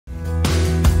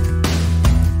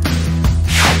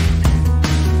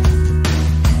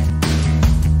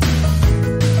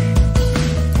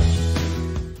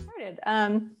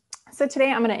So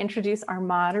today I'm going to introduce our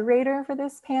moderator for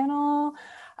this panel.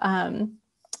 Shaniqua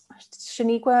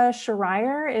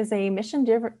Schreier is a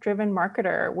mission-driven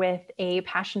marketer with a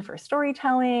passion for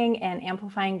storytelling and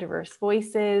amplifying diverse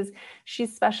voices. She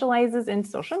specializes in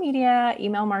social media,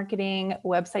 email marketing,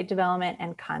 website development,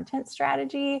 and content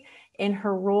strategy. In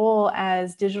her role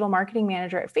as digital marketing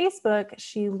manager at Facebook,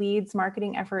 she leads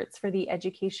marketing efforts for the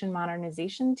education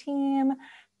modernization team.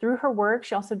 Through her work,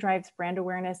 she also drives brand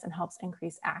awareness and helps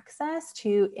increase access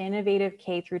to innovative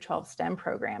K-12 STEM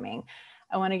programming.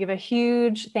 I want to give a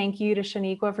huge thank you to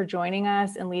Shaniqua for joining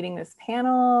us and leading this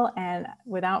panel. And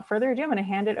without further ado, I'm going to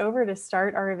hand it over to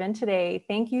start our event today.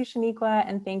 Thank you, Shaniqua,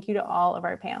 and thank you to all of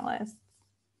our panelists.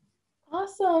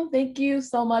 Awesome. Thank you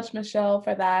so much, Michelle,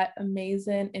 for that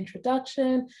amazing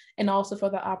introduction and also for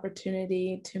the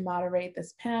opportunity to moderate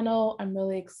this panel. I'm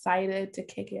really excited to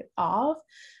kick it off.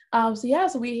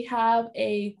 So we have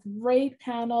a great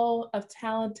panel of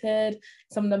talented,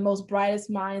 some of the most brightest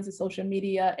minds in social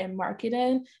media and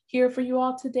marketing here for you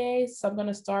all today. So I'm going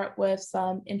to start with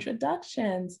some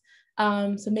introductions.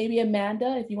 So maybe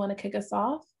Amanda, if you want to kick us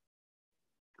off.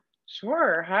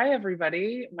 Sure. Hi,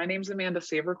 everybody. My name is Amanda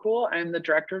Sabercool. I'm the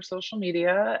Director of Social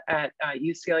Media at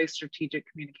UCLA Strategic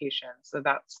Communications. So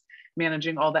that's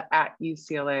managing all the at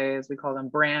UCLA, as we call them,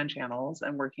 brand channels,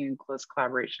 and working in close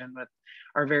collaboration with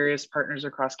our various partners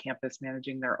across campus,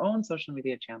 managing their own social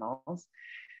media channels.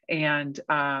 And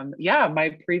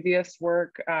my previous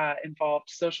work involved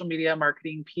social media,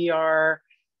 marketing, PR,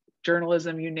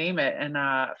 journalism, you name it, and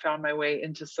found my way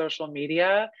into social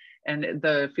media. And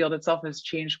the field itself has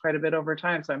changed quite a bit over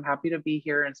time. So I'm happy to be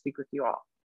here and speak with you all.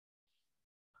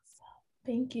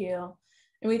 Thank you.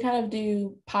 And we kind of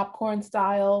do popcorn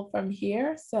style from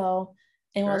here. So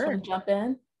anyone else want to jump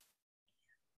in?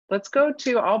 Let's go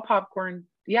to all popcorn.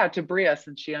 Yeah, to Bria,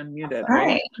 since she unmuted. All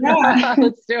right. Yeah.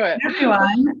 Let's do it. Hey,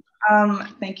 everyone.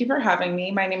 Thank you for having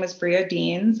me. My name is Bria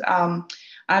Deans.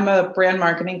 I'm a brand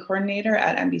marketing coordinator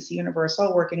at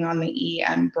NBCUniversal, working on the E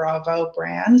and Bravo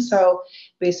brand. So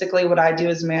basically what I do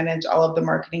is manage all of the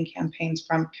marketing campaigns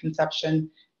from conception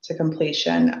to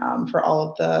completion for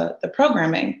all of the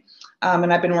programming.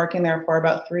 And I've been working there for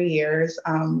about 3 years,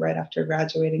 right after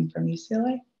graduating from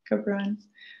UCLA. Go Bruins.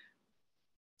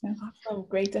 Yeah. Awesome.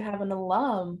 Great to have an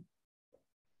alum.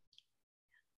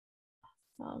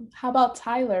 How about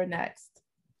Tyler next?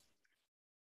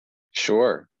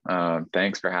 Sure.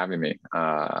 Thanks for having me.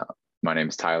 My name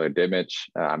is Tyler Dimich.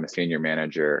 I'm a senior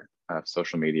manager of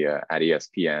social media at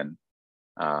ESPN.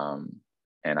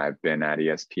 And I've been at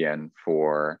ESPN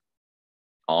for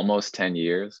almost 10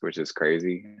 years, which is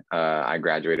crazy. I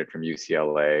graduated from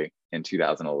UCLA in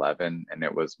 2011, and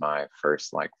it was my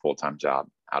first full-time job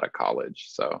out of college.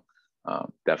 So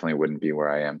definitely wouldn't be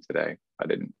where I am today if I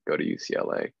didn't go to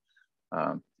UCLA.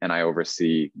 And I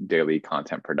oversee daily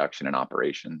content production and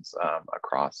operations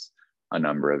across a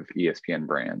number of ESPN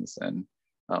brands and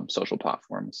social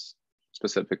platforms,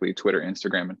 specifically Twitter,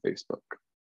 Instagram, and Facebook.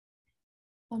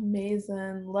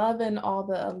 Amazing. Loving all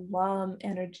the alum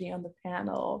energy on the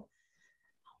panel.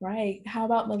 All right. How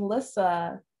about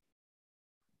Melissa?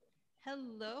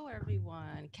 Hello,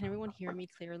 everyone. Can everyone hear me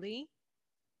clearly?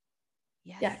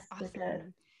 Yes, awesome.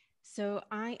 good. So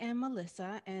I am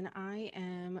Melissa, and I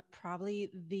am probably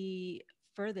the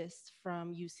furthest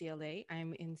from UCLA.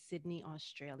 I'm in Sydney,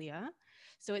 Australia.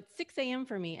 So it's 6 a.m.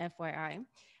 for me, FYI.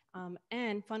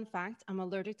 And fun fact, I'm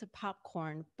allergic to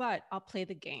popcorn, but I'll play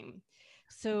the game.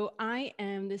 So I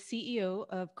am the CEO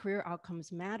of Career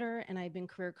Outcomes Matter, and I've been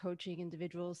career coaching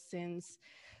individuals since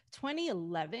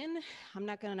 2011. I'm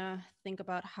not gonna think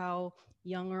about how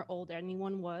young or old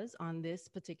anyone was on this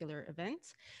particular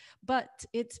event, but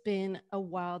it's been a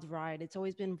wild ride. It's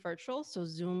always been virtual. So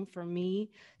Zoom for me,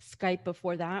 Skype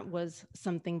before that was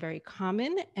something very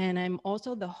common. And I'm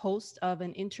also the host of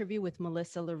an interview with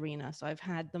Melissa Llarena. So I've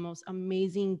had the most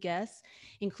amazing guests,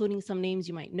 including some names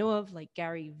you might know of, like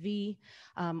Gary V,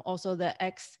 also the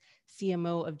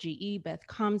ex-CMO of GE, Beth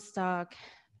Comstock,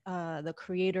 the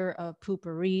creator of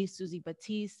Poopery, Susie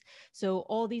Batiste. So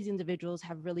all these individuals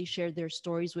have really shared their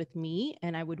stories with me,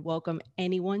 and I would welcome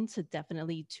anyone to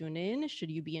definitely tune in should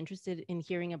you be interested in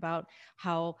hearing about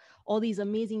how all these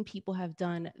amazing people have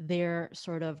done their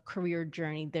sort of career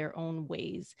journey their own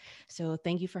ways. So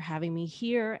thank you for having me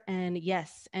here. And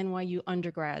yes, NYU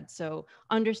undergrad. So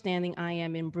understanding I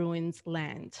am in Bruins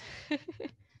land.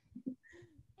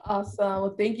 Awesome.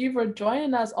 Well, thank you for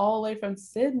joining us all the way from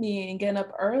Sydney and getting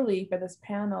up early for this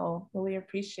panel. Really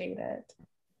appreciate it.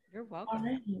 You're welcome. All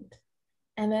right.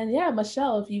 And then,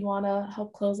 Michelle, if you want to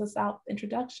help close us out,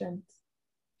 introductions.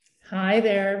 Hi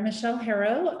there, Michelle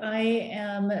Harrow. I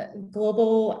am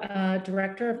Global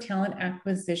Director of Talent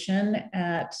Acquisition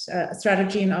at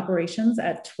Strategy and Operations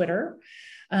at Twitter.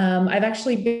 I've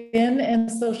actually been in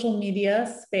the social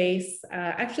media space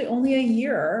actually only a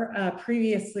year.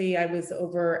 Previously, I was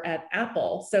over at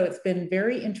Apple. So it's been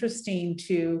very interesting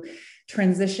to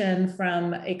transition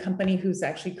from a company who's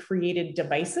actually created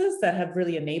devices that have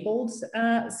really enabled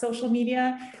social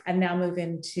media and now move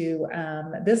into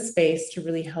this space to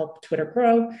really help Twitter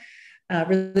grow.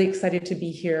 Really excited to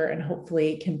be here and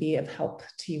hopefully can be of help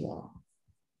to you all.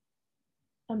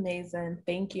 Amazing.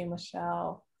 Thank you,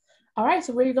 Michelle. All right,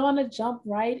 so we're going to jump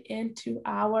right into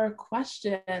our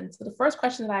questions. So the first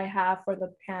question that I have for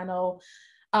the panel,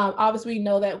 obviously we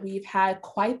know that we've had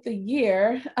quite the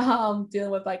year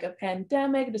dealing with like a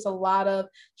pandemic. There's a lot of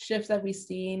shifts that we've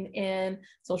seen in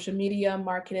social media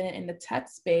marketing in the tech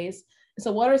space.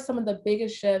 So what are some of the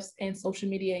biggest shifts in social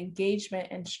media engagement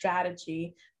and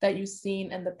strategy that you've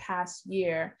seen in the past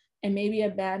year? And maybe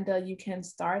Amanda, you can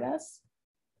start us.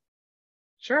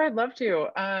 Sure, I'd love to.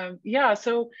 Yeah,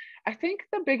 so I think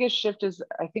the biggest shift is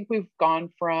I think we've gone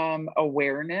from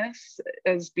awareness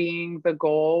as being the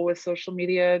goal with social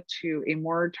media to a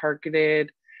more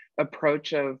targeted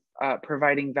approach of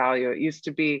providing value. It used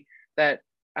to be that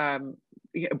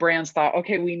brands thought,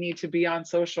 okay, we need to be on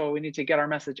social, we need to get our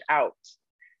message out.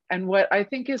 And what I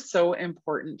think is so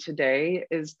important today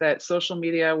is that social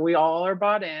media, we all are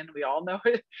bought in, we all know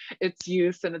its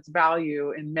use and its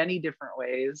value in many different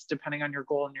ways, depending on your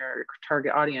goal and your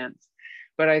target audience.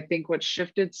 But I think what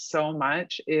shifted so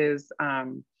much is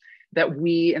that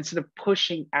we, instead of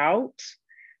pushing out,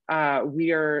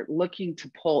 we are looking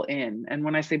to pull in. And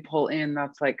when I say pull in,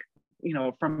 that's like, you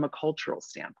know, from a cultural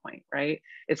standpoint, right?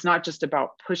 It's not just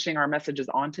about pushing our messages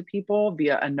onto people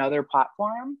via another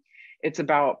platform. It's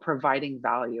about providing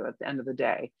value at the end of the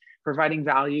day, providing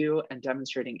value and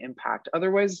demonstrating impact.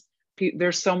 Otherwise,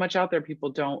 there's so much out there, people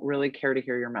don't really care to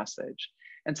hear your message.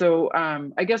 And so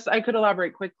I guess I could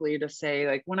elaborate quickly to say,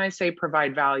 like, when I say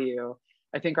provide value,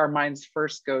 I think our minds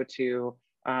first go to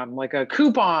like a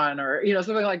coupon or, you know,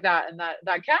 something like that. And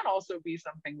that can also be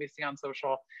something we see on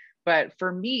social. But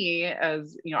for me,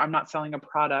 as you know, I'm not selling a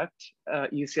product,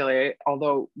 UCLA,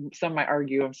 although some might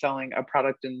argue I'm selling a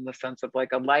product in the sense of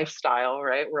like a lifestyle,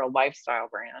 right? We're a lifestyle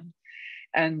brand.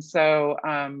 And so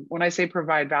when I say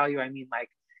provide value, I mean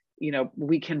like, you know,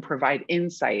 we can provide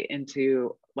insight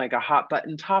into like a hot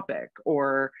button topic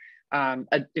or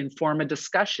inform a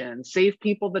discussion, save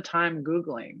people the time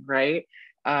Googling, right?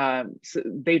 So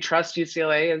they trust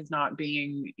UCLA as not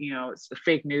being, you know,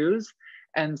 fake news.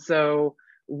 And so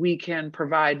we can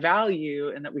provide value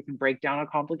in that we can break down a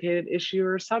complicated issue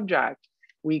or subject.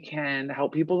 We can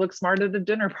help people look smart at a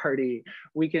dinner party.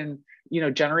 We can, you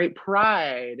know, generate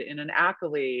pride in an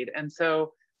accolade. And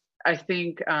so I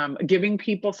think giving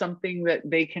people something that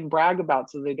they can brag about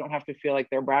so they don't have to feel like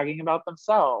they're bragging about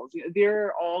themselves. There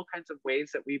are all kinds of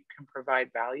ways that we can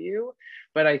provide value.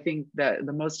 But I think that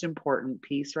the most important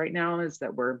piece right now is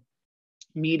that we're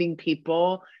meeting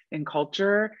people in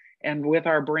culture and with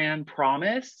our brand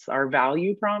promise, our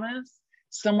value promise,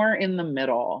 somewhere in the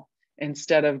middle,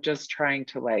 instead of just trying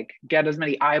to like get as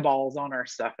many eyeballs on our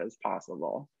stuff as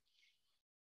possible.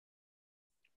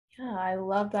 Yeah, I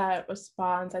love that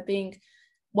response. I think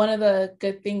one of the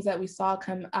good things that we saw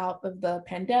come out of the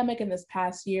pandemic in this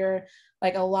past year,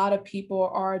 like a lot of people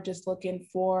are just looking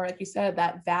for, like you said,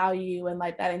 that value and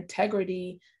like that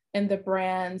integrity in the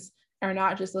brands, are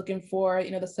not just looking for, you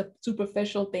know, the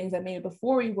superficial things that maybe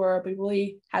before we were, but we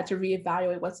really had to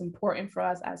reevaluate what's important for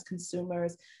us as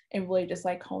consumers and really just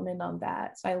like hone in on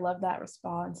that. So I love that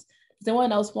response. Does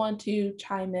anyone else want to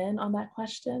chime in on that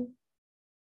question?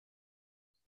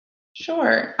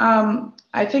 Sure.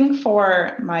 I think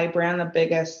for my brand, the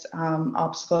biggest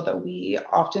obstacle that we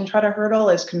often try to hurdle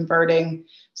is converting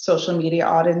social media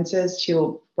audiences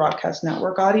to broadcast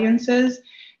network audiences.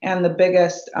 And the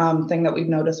biggest thing that we've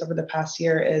noticed over the past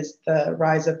year is the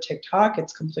rise of TikTok.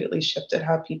 It's completely shifted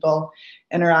how people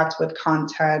interact with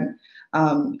content.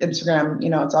 Instagram, you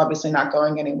know, it's obviously not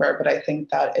going anywhere, but I think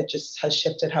that it just has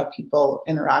shifted how people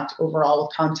interact overall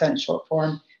with content. Short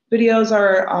form videos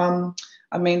are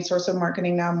a main source of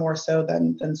marketing now, more so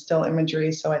than still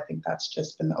imagery. So I think that's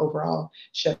just been the overall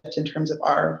shift in terms of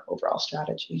our overall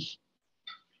strategy.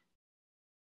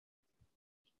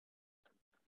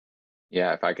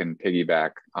 Yeah, if I can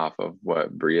piggyback off of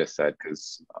what Bria said,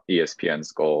 because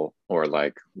ESPN's goal, or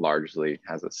like largely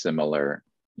has a similar,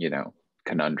 you know,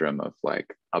 conundrum of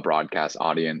like a broadcast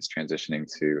audience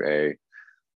transitioning to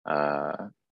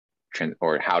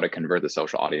or how to convert the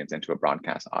social audience into a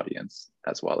broadcast audience,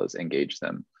 as well as engage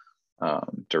them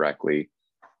directly.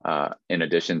 in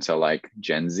addition to like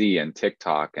Gen Z and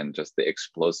TikTok and just the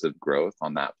explosive growth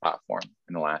on that platform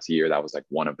in the last year, that was like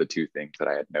one of the two things that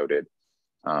I had noted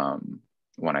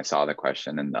when I saw the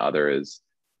question. And the other is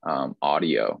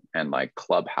audio and like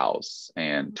Clubhouse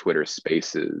and Twitter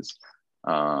Spaces.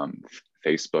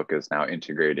 Facebook is now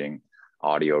integrating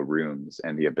audio rooms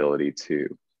and the ability to,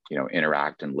 you know,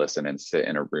 interact and listen and sit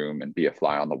in a room and be a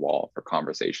fly on the wall for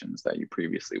conversations that you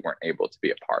previously weren't able to be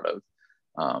a part of.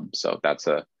 So that's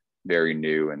a very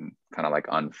new and kind of like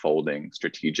unfolding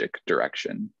strategic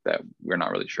direction that we're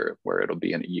not really sure where it'll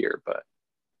be in a year, but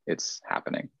it's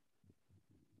happening.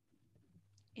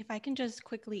 If I can just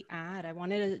quickly add, I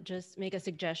wanted to just make a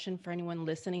suggestion for anyone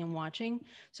listening and watching.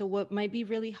 So what might be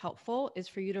really helpful is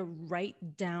for you to write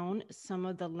down some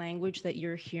of the language that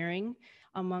you're hearing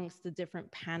amongst the different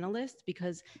panelists,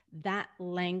 because that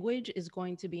language is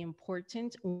going to be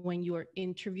important when you are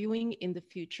interviewing in the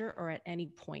future or at any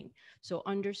point. So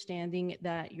understanding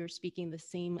that you're speaking the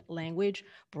same language,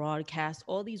 broadcast,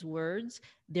 all these words,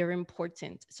 they're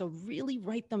important. So really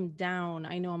write them down.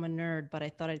 I know I'm a nerd, but I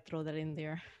thought I'd throw that in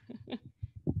there.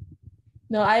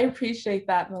 No, I appreciate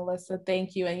that, Melissa.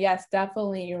 Thank you. And yes,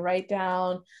 definitely you write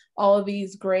down all of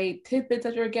these great tidbits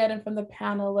that you're getting from the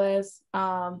panelists.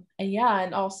 And yeah,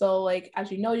 and also like,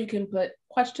 as you know, you can put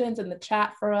questions in the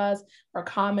chat for us or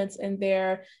comments in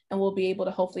there, and we'll be able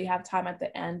to hopefully have time at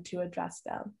the end to address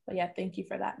them. But yeah, thank you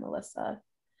for that, Melissa.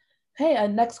 Hey,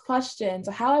 next question.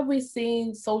 So how have we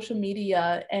seen social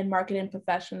media and marketing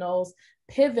professionals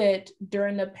pivot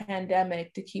during the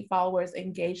pandemic to keep followers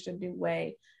engaged in a new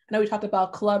way? I know we talked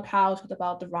about Clubhouse, talked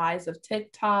about the rise of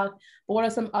TikTok, but what are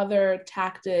some other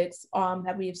tactics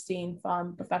that we've seen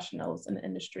from professionals in the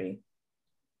industry?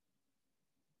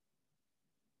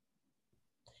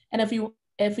 And if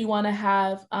we want to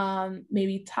have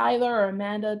maybe Tyler or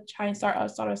Amanda try and start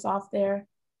us off there.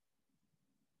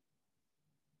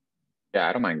 Yeah,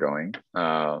 I don't mind going.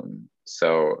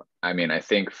 So, I mean, I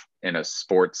think in a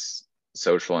sports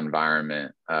social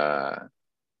environment,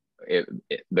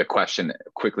 the question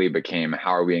quickly became, how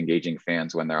are we engaging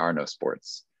fans when there are no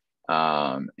sports?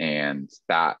 And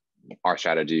that our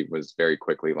strategy was very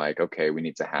quickly like, okay, we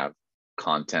need to have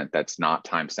content that's not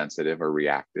time sensitive or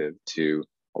reactive to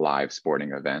live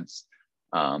sporting events,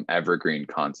 evergreen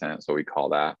content is what we call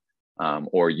that,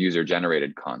 or user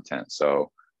generated content. So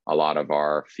a lot of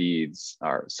our feeds,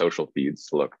 our social feeds,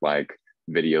 look like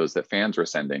videos that fans were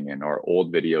sending in or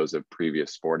old videos of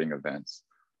previous sporting events.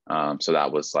 So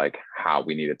that was like how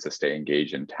we needed to stay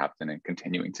engaged and tapped in and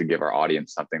continuing to give our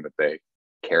audience something that they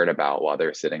cared about while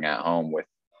they're sitting at home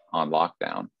on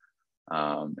lockdown.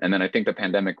 And then I think the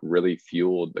pandemic really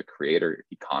fueled the creator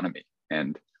economy.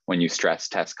 And when you stress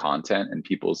test content and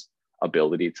people's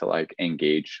ability to like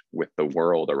engage with the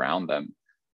world around them,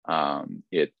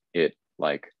 it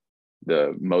like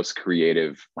the most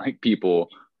creative like people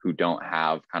who don't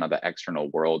have kind of the external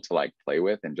world to like play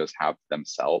with and just have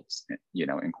themselves, you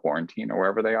know, in quarantine or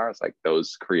wherever they are. It's like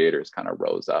those creators kind of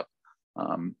rose up,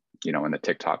 you know, in the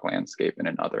TikTok landscape and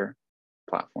in other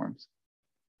platforms.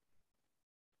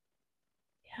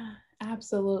 Yeah,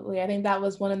 absolutely. I think that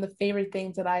was one of the favorite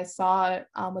things that I saw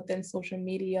within social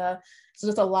media. So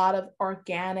just a lot of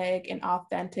organic and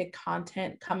authentic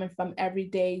content coming from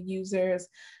everyday users.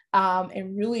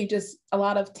 And really just a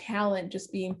lot of talent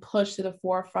just being pushed to the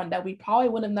forefront that we probably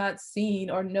would have not seen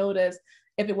or noticed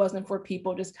if it wasn't for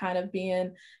people just kind of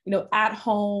being, you know, at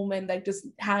home and like just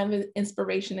having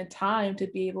inspiration and time to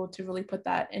be able to really put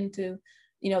that into,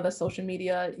 you know, the social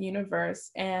media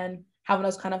universe and having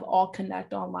us kind of all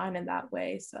connect online in that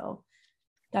way. So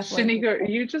definitely. Shanika,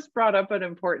 you just brought up an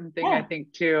important thing, I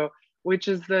think, too, which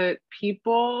is that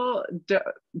people,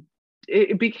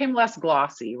 it became less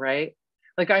glossy, right?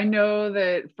 Like, I know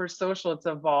that for social, it's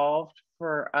evolved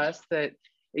for us that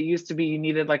it used to be you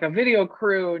needed like a video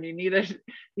crew and you needed,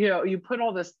 you know, you put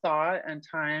all this thought and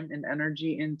time and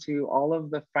energy into all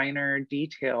of the finer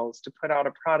details to put out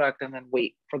a product and then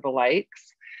wait for the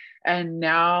likes. And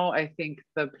now I think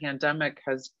the pandemic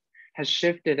has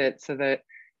shifted it so that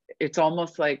it's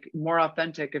almost like more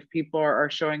authentic if people are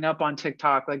showing up on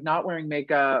TikTok, like not wearing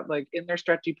makeup, like in their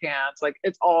stretchy pants, like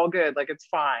it's all good, like it's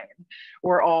fine.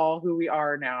 We're all who we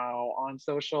are now on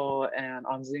social and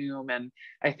on Zoom. And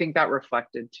I think that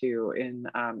reflected too in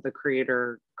the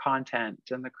creator content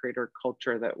and the creator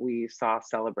culture that we saw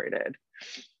celebrated.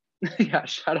 Yeah,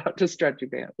 shout out to stretchy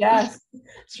pants. Yes,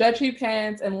 stretchy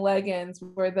pants and leggings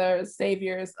were the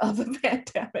saviors of the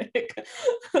pandemic.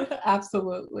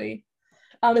 Absolutely.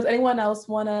 Does anyone else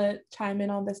want to chime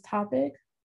in on this topic?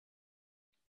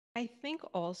 I think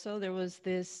also there was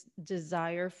this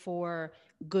desire for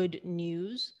good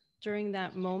news during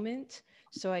that moment.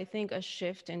 So I think a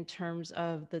shift in terms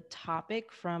of the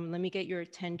topic from let me get your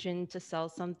attention to sell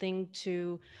something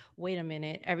to wait a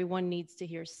minute, everyone needs to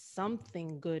hear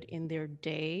something good in their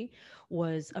day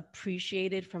was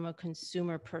appreciated from a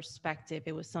consumer perspective.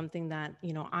 It was something that,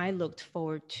 you know, I looked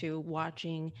forward to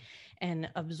watching and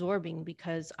absorbing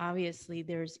because obviously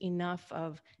there's enough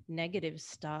of negative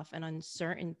stuff and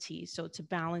uncertainty. So to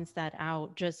balance that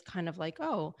out, just kind of like,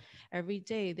 oh, every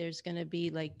day there's going to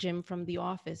be like Jim from The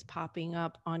Office popping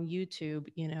up on YouTube,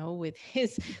 you know, with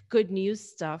his good news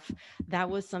stuff. That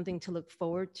was something to look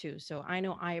forward to. So I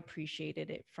know I appreciated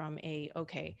it from a,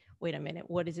 okay, wait a minute,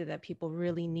 what is it that people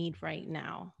really need right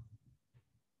now?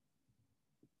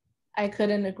 I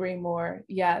couldn't agree more.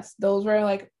 Yes, those were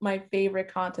like my favorite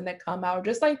content that come out,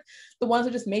 just like the ones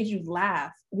that just made you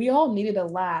laugh. We all needed a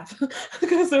laugh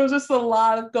because there was just a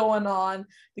lot of going on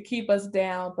to keep us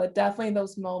down. But definitely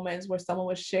those moments where someone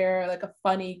would share like a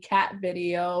funny cat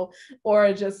video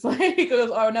or just like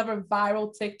or another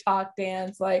viral TikTok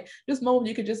dance, like just moments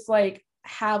you could just like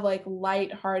have like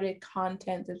light-hearted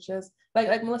content that just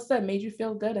like Melissa said, made you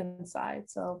feel good inside.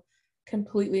 So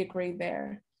completely agree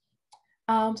there.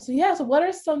 So what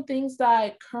are some things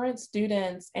that current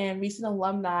students and recent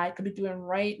alumni could be doing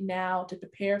right now to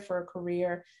prepare for a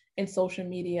career in social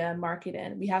media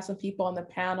marketing? We have some people on the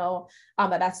panel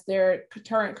that's their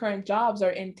current jobs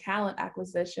are in talent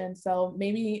acquisition. So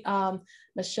maybe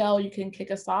Michelle, you can kick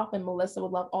us off, and Melissa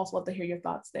would also love to hear your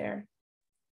thoughts there.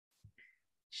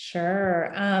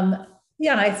 Sure.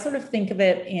 Yeah, I sort of think of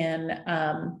it in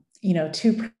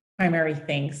two primary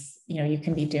things you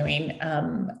can be doing.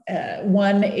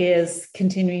 One is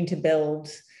continuing to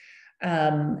build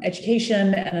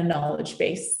education and a knowledge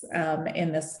base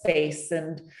in this space.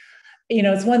 And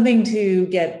it's one thing to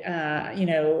get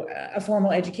a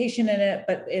formal education in it,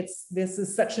 but this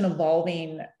is such an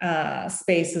evolving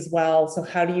space as well. So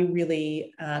how do you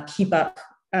really keep up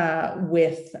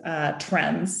with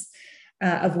trends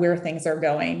of where things are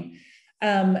going?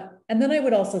 And then I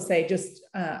would also say, just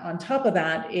on top of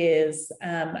that is,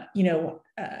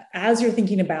 as you're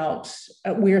thinking about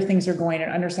where things are going and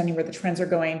understanding where the trends are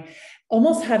going,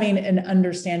 almost having an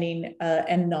understanding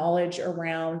and knowledge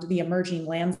around the emerging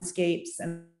landscapes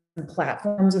and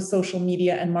platforms of social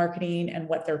media and marketing and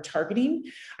what they're targeting.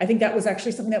 I think that was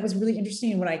actually something that was really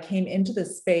interesting when I came into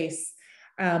this space.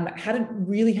 Hadn't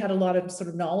really had a lot of sort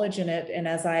of knowledge in it. And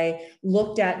as I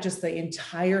looked at just the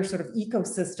entire sort of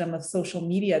ecosystem of social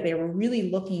media, they were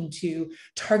really looking to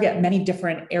target many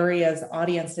different areas,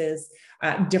 audiences,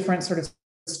 different sort of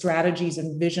strategies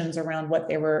and visions around what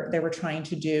they were trying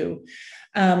to do.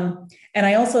 And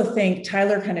I also think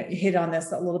Tyler kind of hit on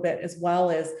this a little bit as well,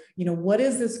 as, what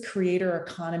is this creator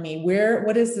economy?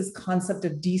 What is this concept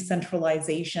of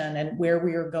decentralization and where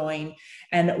we are going?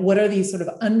 And what are these sort of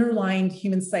underlying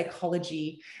human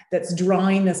psychology that's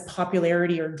drawing this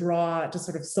popularity or draw to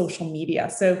sort of social media?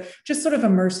 So just sort of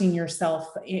immersing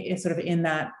yourself in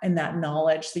that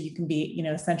knowledge so you can be,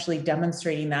 essentially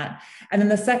demonstrating that. And then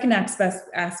the second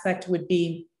aspect would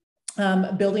be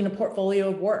building a portfolio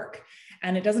of work.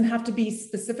 And it doesn't have to be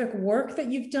specific work that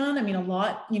you've done. I mean, a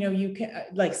lot, you can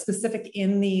like specific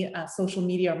in the social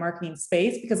media or marketing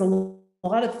space, because a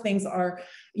lot of things are,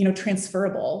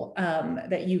 transferable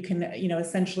that you can,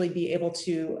 essentially be able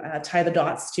to tie the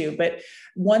dots to. But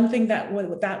one thing that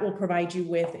will provide you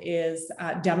with is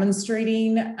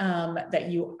demonstrating that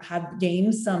you have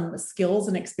gained some skills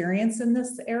and experience in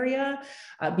this area,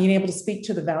 being able to speak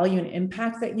to the value and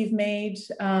impact that you've made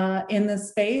in this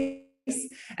space.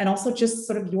 And also just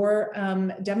sort of your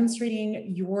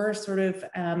demonstrating your sort of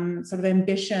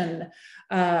ambition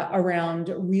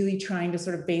around really trying to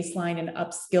sort of baseline and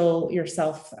upskill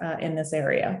yourself in this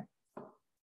area.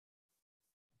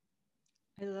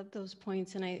 I love those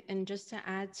points. And just to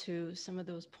add to some of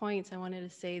those points, I wanted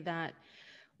to say that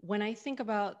when I think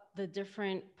about the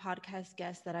different podcast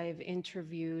guests that I've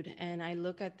interviewed and I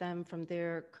look at them from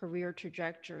their career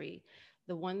trajectory,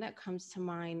 the one that comes to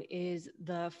mind is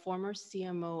the former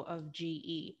CMO of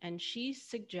GE. And she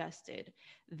suggested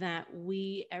that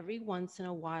we every once in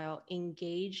a while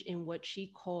engage in what she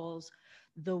calls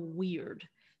the weird.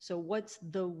 So what's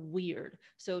the weird?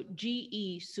 So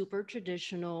GE, super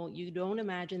traditional. You don't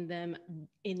imagine them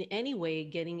in any way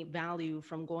getting value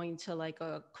from going to like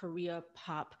a Korea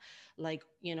pop,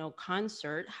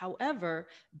 concert. However,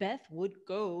 Beth would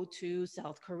go to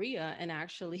South Korea and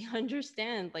actually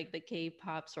understand like the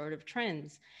K-pop sort of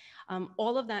trends.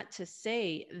 All of that to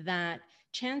say that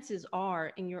chances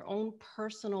are in your own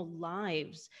personal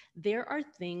lives, there are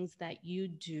things that you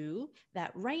do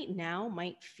that right now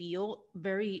might feel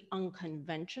very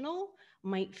unconventional,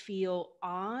 might feel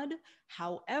odd.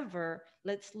 However,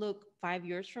 let's look 5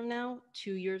 years from now,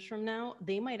 2 years from now,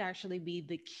 they might actually be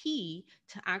the key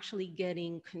to actually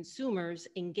getting consumers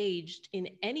engaged in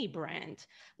any brand.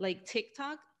 Like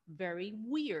TikTok, very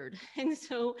weird. And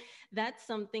so that's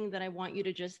something that I want you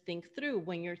to just think through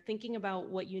when you're thinking about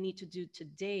what you need to do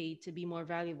today to be more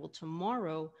valuable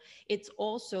tomorrow. It's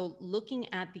also looking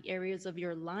at the areas of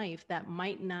your life that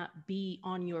might not be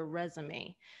on your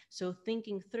resume. So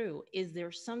thinking through, is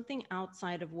there something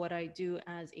outside of what I do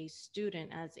as a student,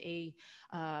 as a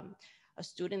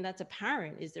student that's a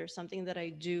parent? Is there something that I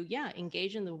do? Yeah,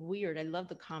 engage in the weird. I love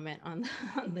the comment on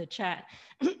on the chat.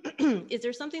 Is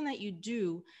there something that you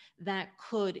do that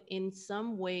could in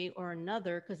some way or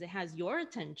another, because it has your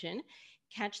attention,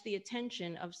 catch the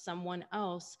attention of someone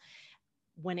else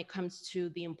when it comes to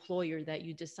the employer that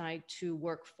you decide to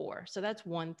work for? So that's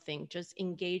one thing. Just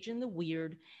engage in the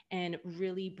weird and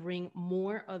really bring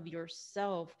more of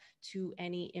yourself to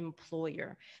any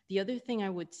employer. The other thing I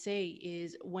would say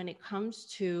is when it comes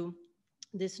to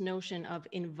this notion of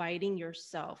inviting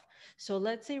yourself. So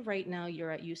let's say right now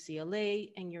you're at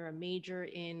UCLA and you're a major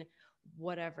in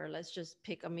whatever, let's just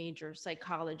pick a major,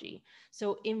 psychology.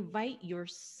 So invite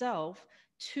yourself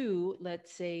to,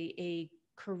 let's say, a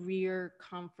career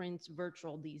conference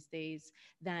virtual these days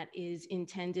that is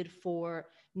intended for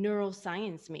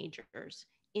neuroscience majors.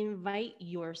 Invite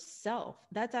yourself.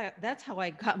 That's how I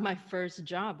got my first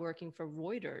job working for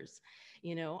Reuters.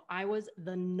 You know, I was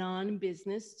the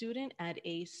non-business student at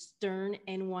a Stern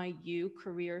NYU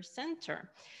career center.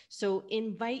 So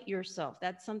invite yourself.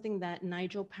 That's something that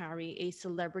Nigel Parry, a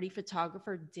celebrity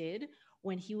photographer, did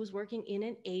when he was working in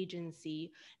an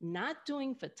agency, not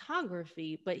doing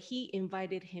photography, but he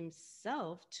invited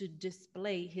himself to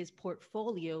display his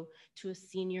portfolio to a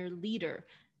senior leader.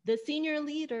 The senior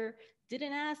leader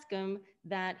didn't ask him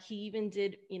that he even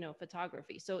did,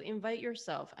 photography. So invite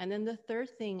yourself. And then the third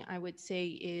thing I would say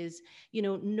is,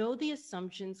 know the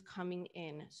assumptions coming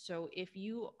in. So if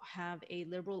you have a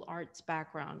liberal arts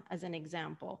background, as an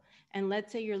example, and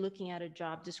let's say you're looking at a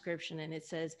job description and it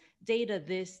says data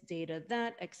this, data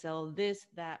that, Excel this,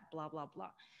 that, blah, blah,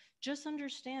 blah. Just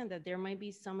understand that there might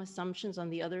be some assumptions on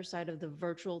the other side of the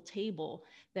virtual table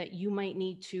that you might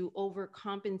need to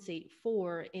overcompensate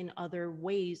for in other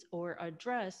ways, or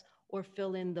address or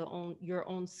fill in your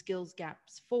own skills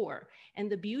gaps for. And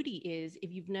the beauty is,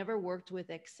 if you've never worked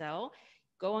with Excel,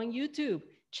 go on YouTube,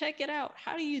 check it out.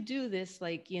 How do you do this,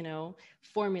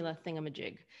 formula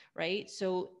thingamajig, right?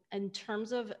 So in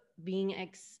terms of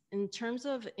in terms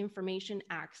of information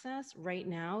access, right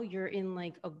now, you're in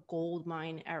like a gold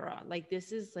mine era. Like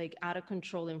this is like out of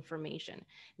control information.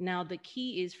 Now, the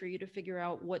key is for you to figure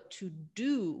out what to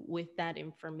do with that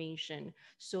information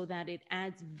so that it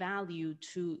adds value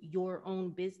to your own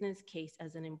business case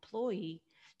as an employee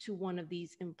to one of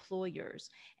these employers.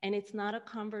 And it's not a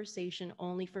conversation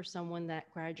only for someone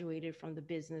that graduated from the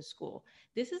business school.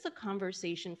 This is a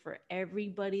conversation for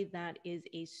everybody that is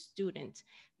a student,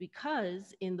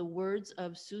 because in the words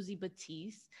of Susie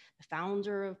Batiste, the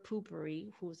founder of Poopery,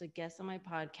 who was a guest on my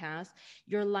podcast,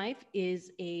 your life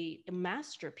is a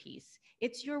masterpiece.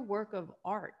 It's your work of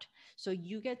art. So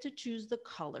you get to choose the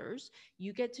colors,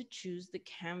 you get to choose the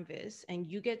canvas, and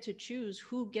you get to choose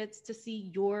who gets to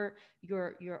see your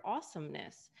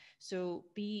awesomeness. So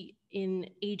be in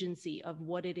agency of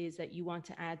what it is that you want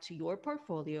to add to your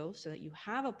portfolio so that you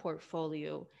have a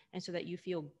portfolio and so that you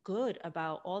feel good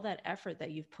about all that effort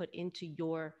that you've put into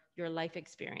your life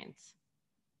experience.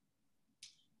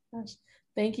 Gosh.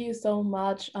 Thank you so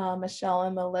much, Michelle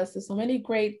and Melissa. So many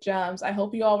great gems. I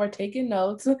hope you all were taking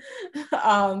notes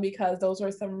because those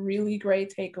were some really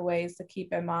great takeaways to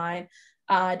keep in mind.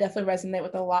 I definitely resonate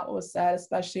with a lot what was said,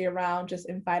 especially around just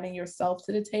inviting yourself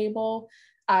to the table.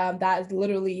 That is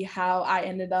literally how I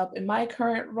ended up in my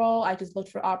current role. I just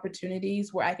looked for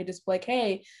opportunities where I could just be like,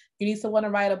 hey, you need someone to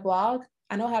write a blog?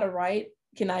 I know how to write.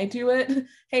 Can I do it?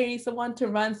 Hey, you need someone to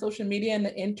run social media in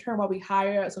the interim while we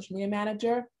hire a social media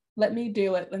manager? Let me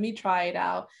do it. Let me try it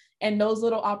out. And those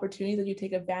little opportunities that you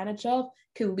take advantage of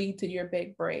can lead to your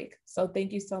big break. So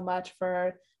thank you so much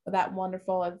for that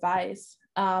wonderful advice.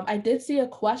 I did see a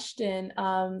question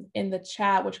in the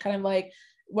chat, which kind of like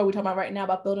what we're talking about right now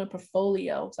about building a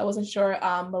portfolio. So I wasn't sure,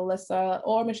 Melissa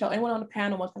or Michelle, anyone on the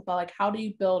panel wants to talk about like, how do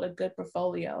you build a good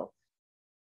portfolio?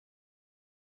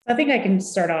 I think I can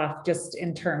start off just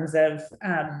in terms of,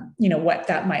 what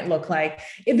that might look like.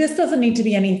 This doesn't need to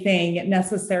be anything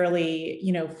necessarily,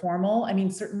 formal. I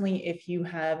mean, certainly if you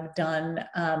have done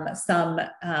some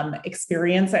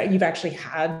experience, you've actually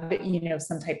had,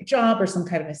 some type of job or some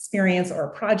kind of experience or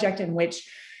a project in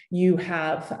which you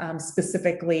have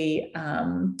specifically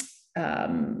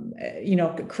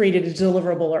created a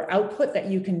deliverable or output that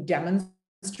you can demonstrate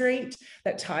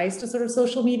that ties to sort of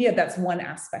social media. That's one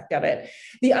aspect of it.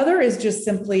 The other is just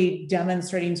simply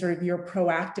demonstrating sort of your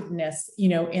proactiveness,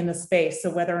 in the space. So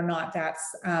whether or not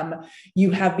that's you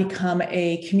have become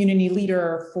a community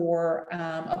leader for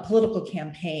a political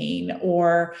campaign,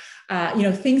 or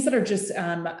things that are just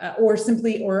or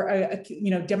simply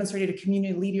demonstrated a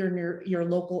community leader in your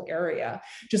local area,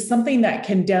 just something that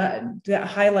can that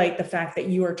highlight the fact that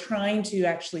you are trying to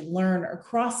actually learn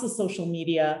across the social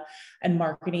media and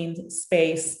marketing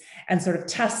space and sort of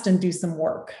test and do some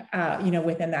work,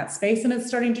 within that space. And it's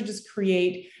starting to just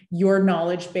create your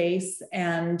knowledge base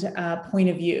and point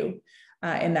of view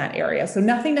in that area. So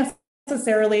nothing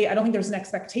necessarily, I don't think there's an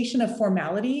expectation of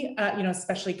formality,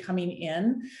 especially coming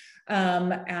in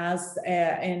as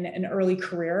in an early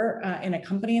career in a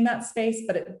company in that space,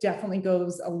 but it definitely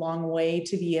goes a long way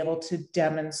to be able to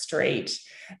demonstrate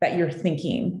that you're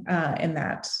thinking in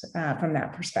that from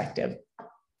that perspective.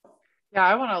 Yeah,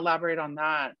 I want to elaborate on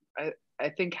that. I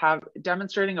think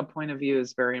demonstrating a point of view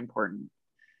is very important.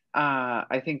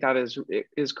 I think that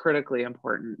is critically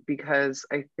important, because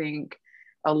I think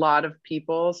a lot of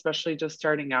people, especially just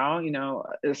starting out,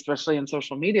 especially in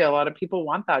social media, a lot of people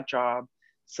want that job.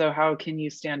 So how can you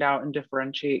stand out and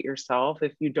differentiate yourself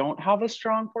if you don't have a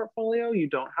strong portfolio, you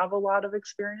don't have a lot of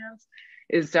experience?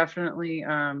 Is definitely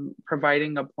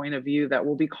providing a point of view that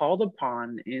will be called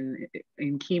upon in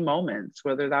key moments,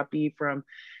 whether that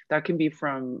can be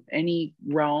from any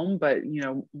realm, but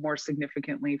more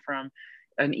significantly from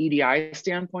an EDI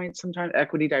standpoint, sometimes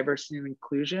equity, diversity, and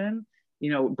inclusion.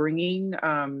 Bringing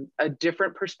a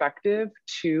different perspective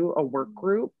to a work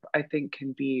group, I think,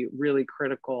 can be really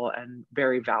critical and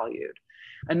very valued.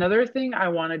 Another thing I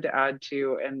wanted to add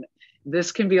to, and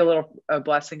this can be a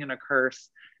blessing and a curse.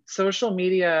 Social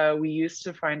media, we used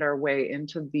to find our way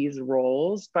into these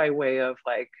roles by way of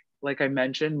like I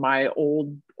mentioned, my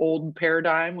old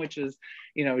paradigm, which is,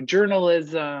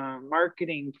 journalism,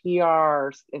 marketing,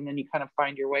 PR, and then you kind of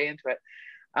find your way into it.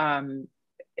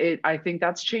 I think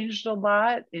that's changed a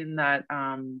lot in that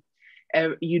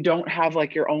you don't have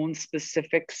like your own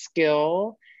specific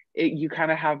skill. You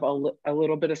kind of have a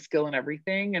little bit of skill in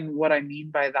everything. And what I mean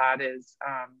by that is,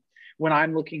 when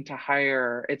I'm looking to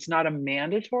hire, it's not a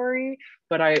mandatory,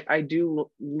 but I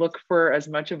do look for as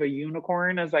much of a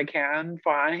unicorn as I can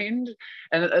find.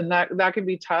 And that can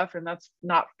be tough, and that's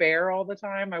not fair all the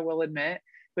time, I will admit.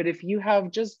 But if you have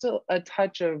just a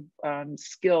touch of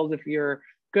skills, if you're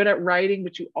good at writing,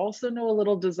 but you also know a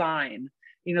little design,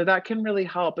 that can really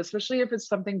help, especially if it's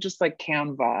something just like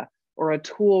Canva or a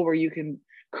tool where you can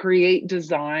create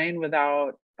design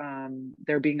without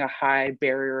there being a high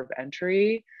barrier of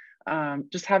entry.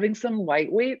 Just having some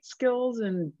lightweight skills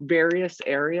in various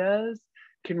areas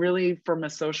can really, from a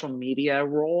social media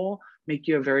role, make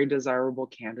you a very desirable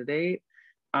candidate.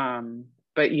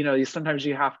 But sometimes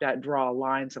you have to draw a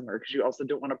line somewhere, because you also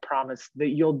don't want to promise that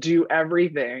you'll do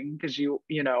everything, because you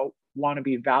want to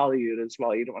be valued as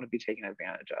well. You don't want to be taken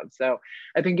advantage of. So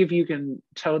I think if you can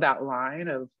toe that line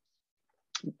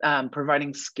of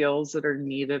providing skills that are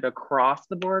needed across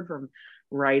the board, from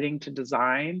writing to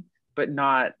design, but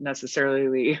not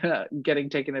necessarily getting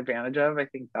taken advantage of, I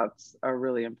think that's a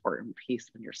really important piece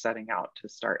when you're setting out to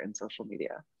start in social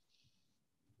media.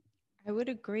 I would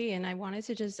agree. And I wanted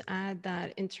to just add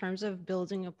that in terms of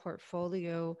building a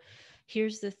portfolio,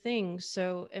 here's the thing.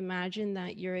 So imagine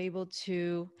that you're able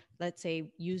to, let's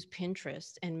say, use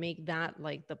Pinterest and make that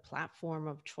like the platform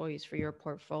of choice for your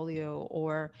portfolio,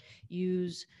 or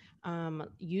use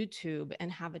YouTube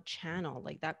and have a channel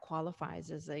like that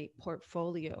qualifies as a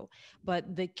portfolio.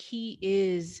 But the key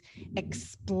is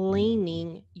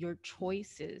explaining your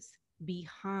choices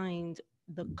behind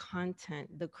the content,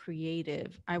 the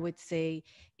creative, I would say,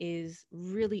 is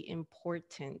really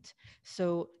important.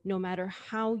 So no matter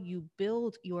how you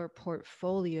build your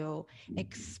portfolio,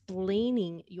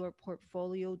 explaining your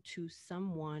portfolio to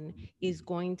someone is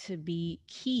going to be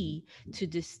key to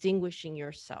distinguishing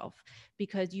yourself.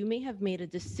 Because you may have made a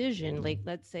decision, like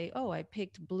let's say, oh, I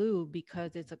picked blue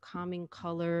because it's a calming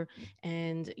color,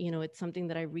 and it's something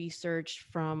that I researched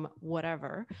from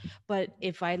whatever. But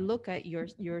if I look at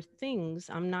your things,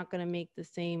 I'm not going to make the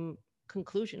same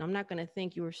conclusion. I'm not going to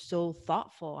think you were so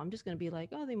thoughtful. I'm just going to be like,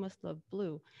 oh, they must love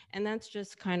blue. And that's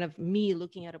just kind of me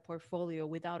looking at a portfolio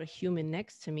without a human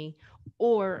next to me,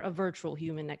 or a virtual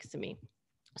human next to me.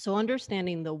 So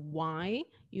understanding the why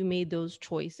you made those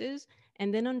choices,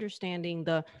 and then understanding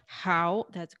the how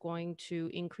that's going to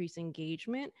increase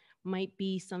engagement, might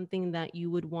be something that you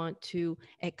would want to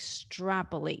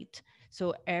extrapolate.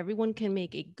 So everyone can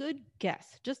make a good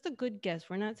guess, just a good guess.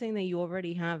 We're not saying that you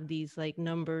already have these like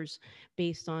numbers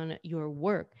based on your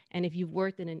work. And if you've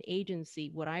worked in an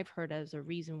agency, what I've heard as a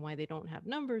reason why they don't have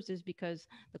numbers is because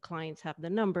the clients have the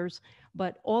numbers.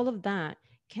 But all of that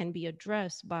can be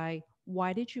addressed by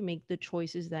why did you make the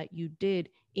choices that you did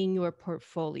in your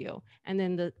portfolio? And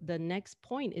then the next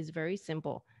point is very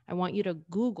simple. I want you to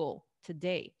Google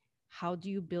today, how do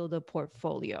you build a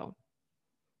portfolio?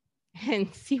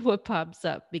 And see what pops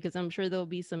up, because I'm sure there'll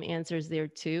be some answers there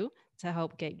too to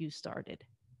help get you started.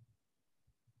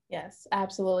 Yes,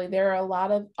 absolutely. There are a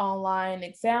lot of online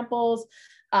examples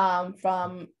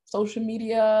from social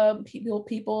media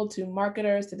people to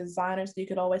marketers to designers that you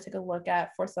could always take a look at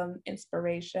for some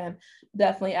inspiration.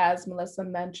 Definitely, as Melissa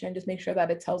mentioned, just make sure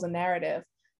that it tells a narrative,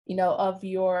 of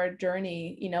your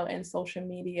journey, in social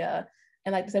media.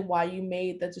 And like I said, why you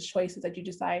made the choices that you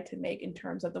decided to make in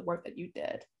terms of the work that you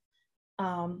did.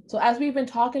 So as we've been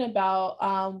talking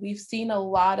about, we've seen a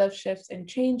lot of shifts and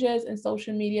changes in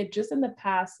social media just in the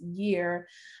past year,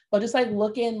 but just like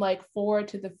looking like forward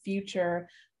to the future,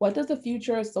 what does the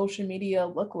future of social media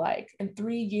look like in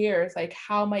 3 years? Like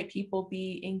how might people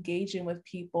be engaging with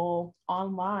people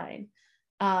online?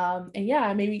 And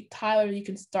yeah, maybe Tyler, you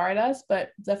can start us,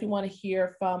 but definitely want to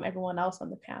hear from everyone else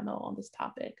on the panel on this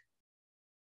topic.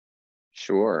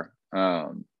 Sure.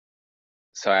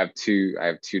 So I have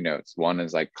two notes. One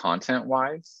is like content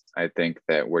wise, I think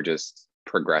that we're just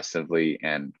progressively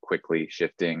and quickly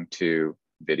shifting to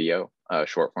video,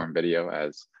 short form video,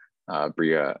 as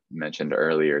Bria mentioned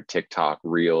earlier, TikTok,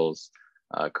 Reels,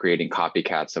 creating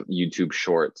copycats of YouTube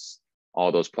Shorts,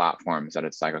 all those platforms that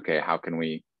it's like, okay, how can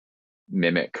we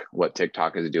mimic what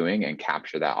TikTok is doing and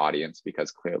capture that audience,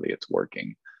 because clearly it's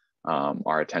working.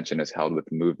 Our attention is held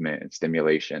with movement and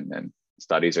stimulation, and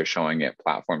studies are showing it,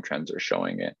 platform trends are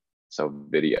showing it. So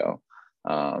video.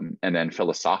 And then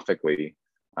philosophically,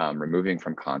 removing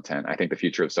from content, I think the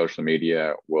future of social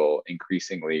media will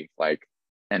increasingly like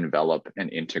envelop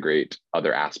and integrate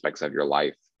other aspects of your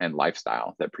life and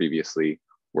lifestyle that previously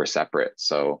were separate.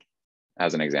 So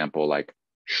as an example, like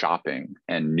shopping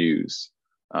and news,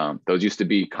 those used to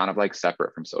be kind of like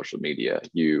separate from social media.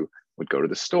 You would go to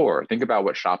the store, think about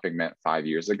what shopping meant 5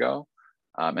 years ago,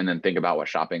 and then think about what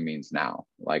shopping means now.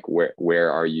 Like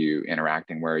where are you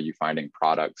interacting? Where are you finding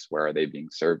products? Where are they being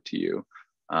served to you?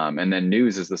 And then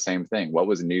news is the same thing. What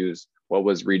was news? What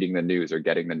was reading the news or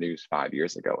getting the news 5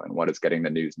 years ago? And what is getting the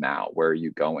news now? Where are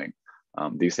you going?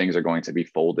 These things are going to be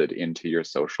folded into your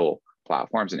social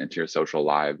platforms and into your social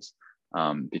lives,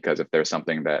 because if there's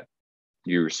something that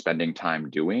you're spending time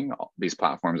doing, these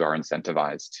platforms are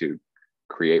incentivized to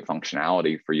create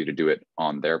functionality for you to do it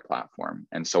on their platform.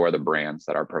 And so are the brands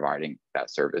that are providing that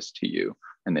service to you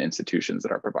and the institutions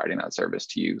that are providing that service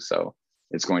to you. So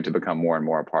it's going to become more and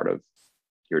more a part of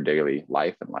your daily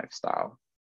life and lifestyle.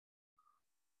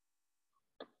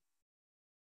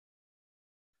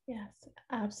 Yes,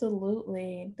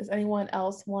 absolutely. Does anyone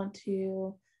else want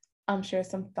to share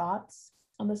some thoughts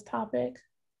on this topic?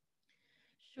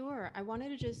 Sure. I wanted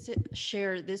to just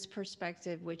share this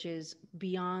perspective, which is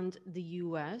beyond the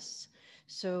US.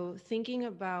 So, thinking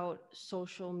about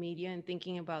social media and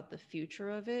thinking about the future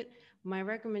of it, my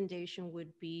recommendation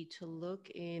would be to look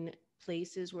in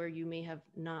places where you may have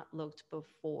not looked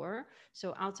before.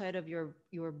 So, outside of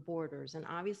your borders. And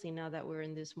obviously, now that we're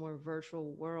in this more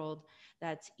virtual world,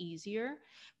 that's easier.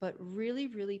 But really,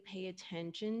 really pay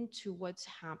attention to what's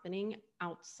happening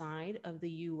outside of the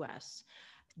US,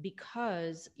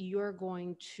 because you're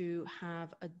going to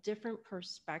have a different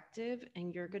perspective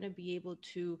and you're going to be able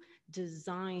to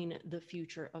design the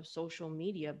future of social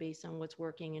media based on what's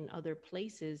working in other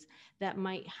places that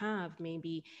might have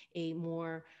maybe a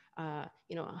more a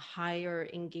higher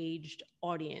engaged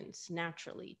audience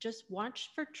naturally. Just watch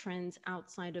for trends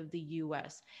outside of the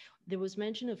US. There was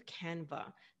mention of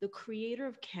Canva. The creator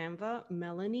of Canva,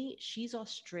 Melanie, she's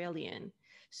Australian.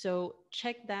 So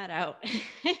check that out.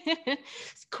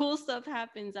 Cool stuff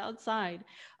happens outside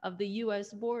of the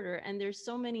US border. And there's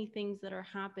so many things that are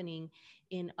happening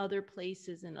in other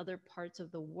places and other parts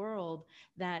of the world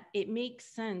that it makes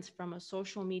sense from a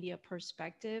social media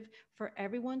perspective for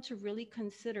everyone to really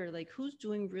consider, like, who's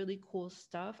doing really cool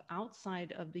stuff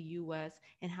outside of the US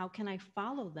and how can I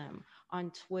follow them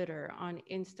on Twitter, on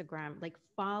Instagram, like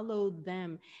follow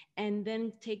them, and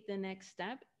then take the next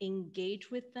step,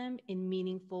 engage with them in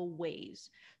meaningful ways,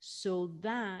 so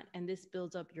that, and this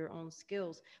builds up your own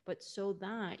skills, but so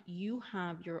that you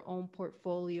have your own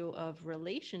portfolio of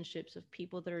relationships of people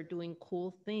people that are doing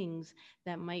cool things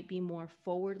that might be more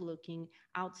forward looking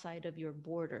outside of your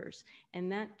borders.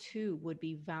 And that too would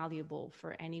be valuable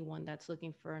for anyone that's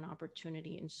looking for an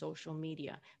opportunity in social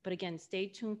media. But again, stay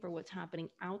tuned for what's happening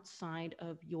outside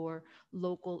of your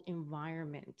local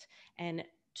environment. And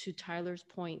to Tyler's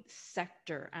point,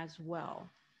 sector as well.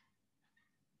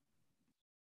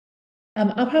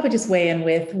 I'll probably just weigh in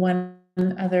with one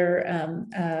other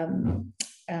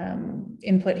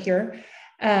input here.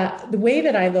 The way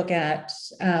that I look at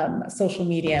social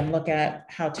media and look at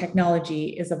how technology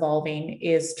is evolving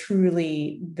is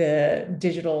truly the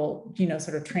digital,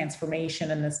 sort of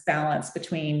transformation and this balance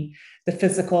between the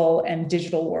physical and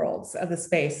digital worlds of the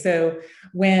space. So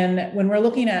when we're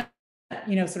looking at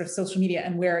sort of social media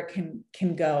and where it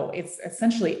can go, it's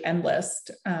essentially endless,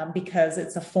 because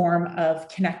it's a form of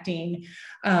connecting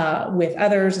with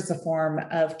others. It's a form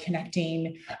of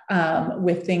connecting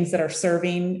with things that are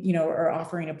serving, or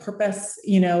offering a purpose,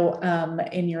 in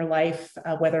your life,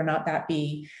 whether or not that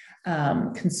be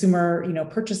consumer,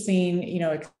 purchasing,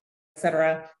 et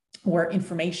cetera, or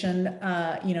information,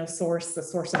 the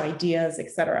source of ideas,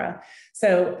 et cetera.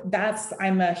 So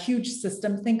I'm a huge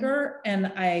system thinker, and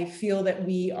I feel that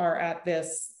we are at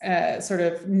this sort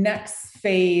of next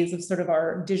phase of sort of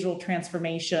our digital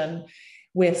transformation,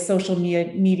 with social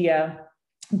media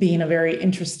being a very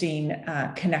interesting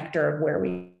connector of where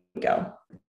we go.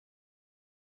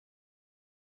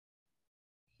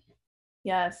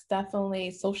 Yes,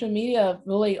 definitely. Social media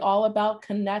really all about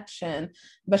connection,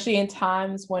 especially in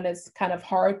times when it's kind of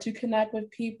hard to connect with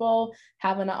people.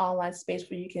 Having an online space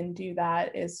where you can do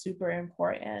that is super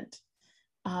important.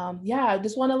 I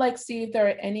just want to see if there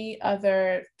are any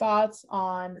other thoughts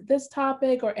on this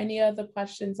topic or any other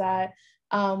questions that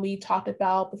we talked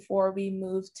about before we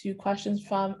move to questions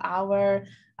from our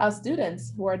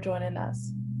students who are joining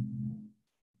us.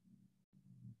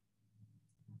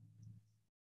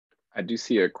 I do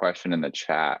see a question in the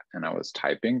chat, and I was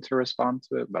typing to respond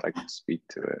to it, but I can speak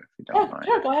to it if you don't mind.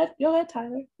 Sure, go ahead,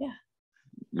 Tyler.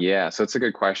 Yeah, so it's a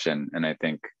good question. And I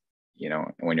think,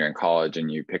 when you're in college and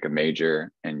you pick a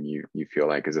major and you feel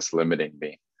like, is this limiting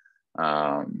me?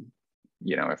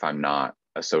 If I'm not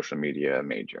a social media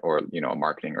major or, a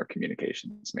marketing or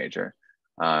communications major.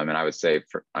 And I would say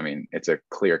it's a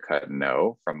clear-cut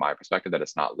no from my perspective, that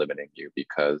it's not limiting you,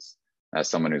 because as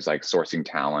someone who's sourcing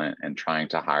talent and trying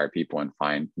to hire people and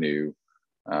find new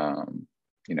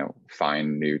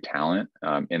talent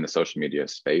in the social media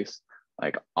space,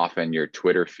 often your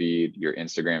Twitter feed, your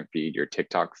Instagram feed, your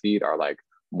TikTok feed are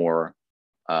more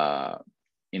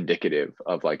indicative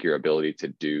of your ability to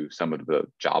do some of the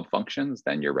job functions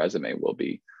than your resume will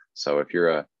be. So if you're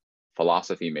a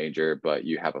philosophy major, but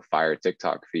you have a fire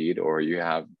TikTok feed, or you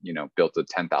have, built a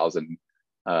 10,000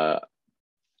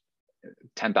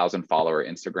 follower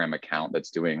Instagram account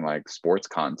that's doing sports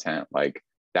content,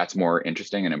 that's more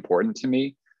interesting and important to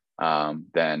me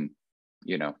than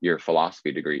your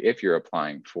philosophy degree, if you're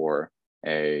applying for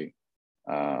a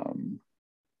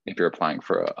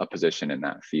position in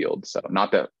that field. So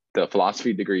not that the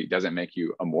philosophy degree doesn't make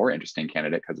you a more interesting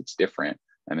candidate, because it's different.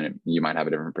 I mean, you might have a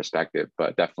different perspective,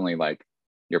 but definitely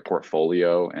your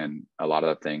portfolio and a lot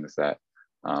of the things that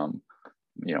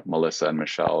Melissa and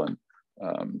Michelle and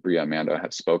Bria, Amanda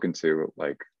have spoken to,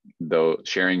 though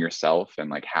sharing yourself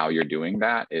and how you're doing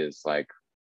that is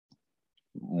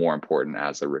more important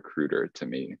as a recruiter to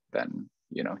me than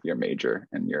your major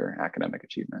and your academic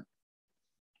achievement.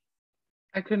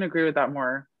 I couldn't agree with that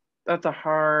more. That's a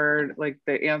hard,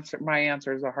 my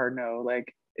answer is a hard no.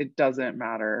 It doesn't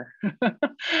matter.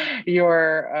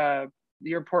 Your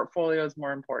portfolio is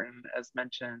more important, as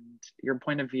mentioned. Your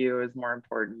point of view is more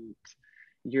important.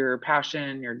 Your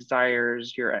passion, your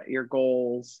desires, your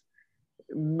goals,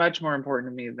 much more important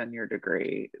to me than your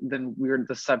degree, than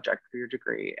the subject for your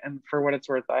degree. And for what it's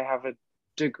worth, I have a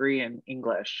degree in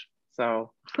English.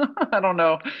 So I don't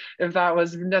know if that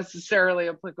was necessarily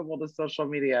applicable to social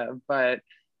media, but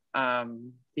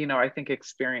I think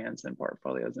experience and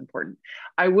portfolio is important.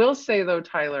 I will say though,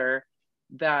 Tyler,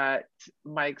 that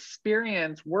my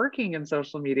experience working in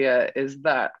social media is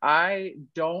that I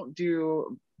don't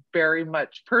do very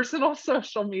much personal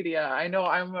social media. I know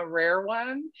I'm a rare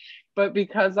one, but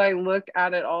because I look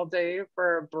at it all day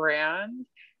for a brand,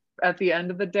 at the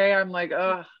end of the day, I'm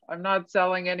I'm not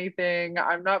selling anything.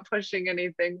 I'm not pushing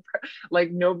anything.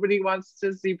 Nobody wants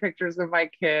to see pictures of my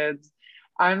kids.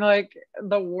 I'm like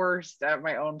the worst at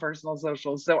my own personal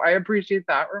socials. So I appreciate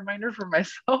that reminder for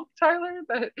myself, Tyler,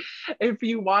 that if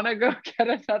you want to go get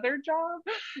another job,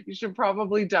 you should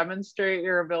probably demonstrate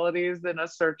your abilities in a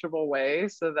searchable way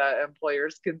so that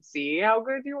employers can see how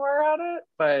good you are at it.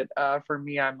 But for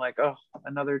me, I'm like, oh,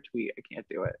 another tweet. I can't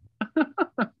do it.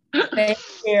 Same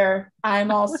here.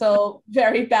 I'm also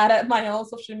very bad at my own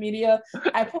social media.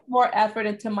 I put more effort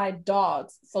into my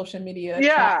dog's social media account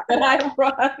Yeah. that I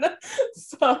run.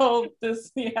 So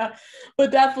this, yeah,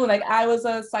 but definitely, like, I was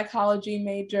a psychology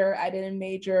major. I didn't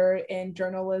major in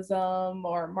journalism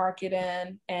or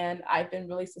marketing, and I've been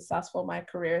really successful in my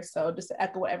career. So just to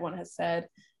echo what everyone has said,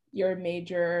 your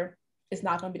major is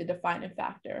not going to be the defining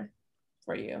factor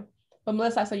for you. But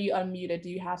Melissa, I saw you unmuted. Do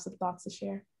you have some thoughts to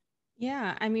share?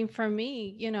 Yeah, I mean, for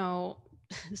me,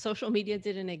 social media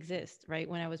didn't exist, right,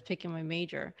 when I was picking my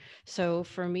major. So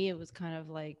for me, it was kind of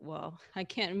like, well, I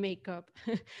can't make up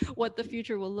what the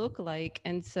future will look like.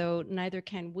 And so neither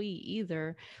can we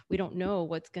either. We don't know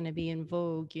what's going to be in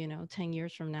vogue, 10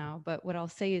 years from now. But what I'll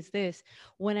say is this: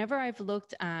 whenever I've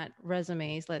looked at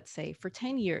resumes, let's say for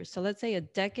 10 years, so let's say a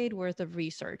decade worth of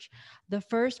research, the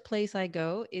first place I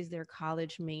go is their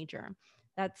college major.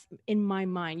 That's in my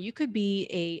mind. You could be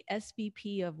a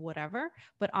SVP of whatever,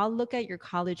 but I'll look at your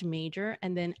college major,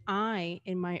 and then I,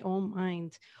 in my own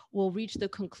mind, will reach the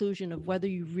conclusion of whether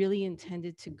you really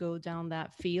intended to go down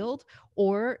that field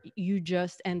or you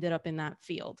just ended up in that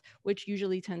field, which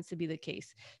usually tends to be the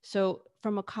case. So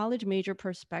from a college major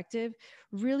perspective,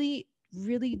 really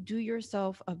do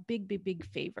yourself a big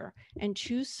favor and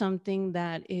choose something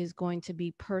that is going to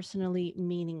be personally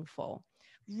meaningful,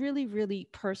 really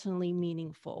personally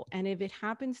meaningful. And if it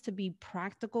happens to be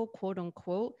practical, quote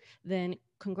unquote, then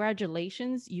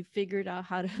congratulations, you figured out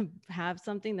how to have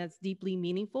something that's deeply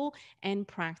meaningful and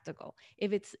practical.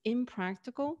 If it's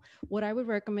impractical, what I would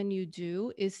recommend you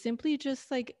do is simply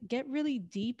just like get really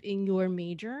deep in your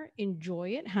major, enjoy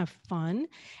it, have fun,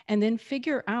 and then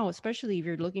figure out, especially if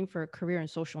you're looking for a career in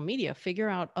social media, figure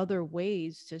out other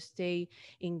ways to stay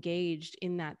engaged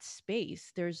in that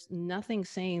space. There's nothing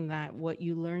saying that what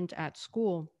you learned at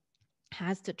school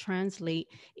has to translate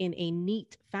in a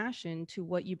neat fashion to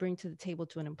what you bring to the table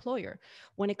to an employer.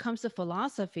 When it comes to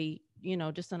philosophy,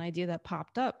 just an idea that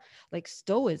popped up, like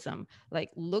Stoicism, like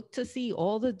look to see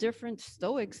all the different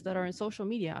Stoics that are in social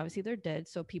media. Obviously, they're dead.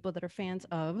 So people that are fans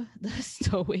of the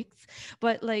Stoics,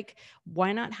 but like,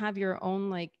 why not have your own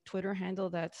like Twitter handle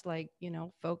that's like,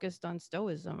 focused on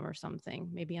Stoicism or something?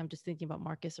 Maybe I'm just thinking about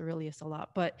Marcus Aurelius a lot,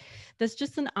 but that's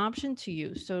just an option to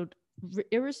you. So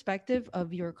irrespective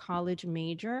of your college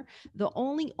major, the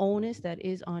only onus that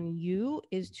is on you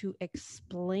is to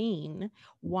explain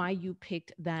why you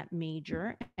picked that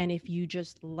major. And if you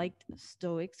just liked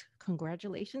Stoics,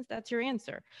 congratulations, that's your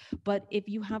answer. But if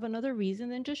you have another reason,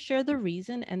 then just share the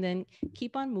reason and then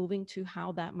keep on moving to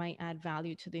how that might add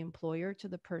value to the employer, to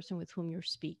the person with whom you're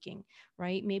speaking,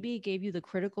 right? Maybe it gave you the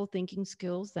critical thinking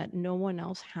skills that no one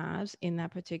else has in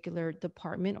that particular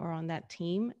department or on that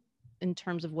team, in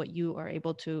terms of what you are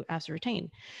able to ascertain.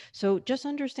 So just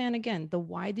understand again, the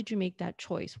why did you make that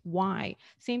choice? Why?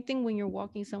 Same thing when you're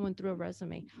walking someone through a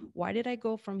resume. Why did I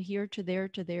go from here to there,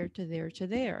 to there, to there, to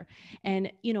there?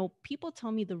 And, people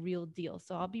tell me the real deal.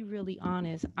 So I'll be really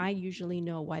honest. I usually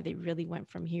know why they really went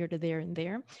from here to there and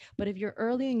there. But if you're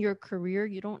early in your career,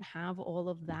 you don't have all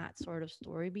of that sort of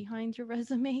story behind your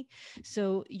resume.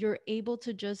 So you're able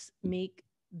to just make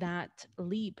that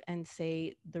leap and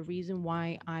say the reason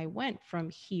why I went from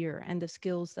here and the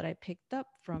skills that I picked up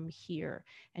from here,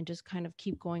 and just kind of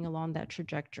keep going along that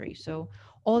trajectory. So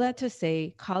all that to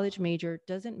say, college major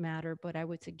doesn't matter, but I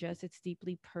would suggest it's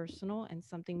deeply personal and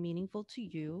something meaningful to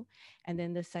you. And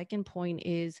then the second point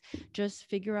is just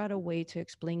figure out a way to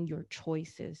explain your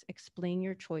choices,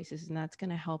 and that's going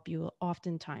to help you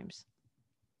oftentimes.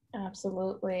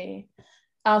 Absolutely.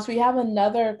 So we have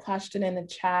another question in the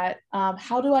chat.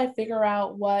 How do I figure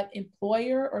out what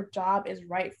employer or job is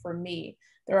right for me?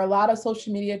 There are a lot of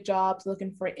social media jobs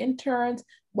looking for interns.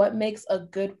 What makes a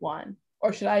good one?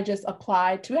 Or should I just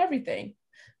apply to everything?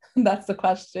 That's the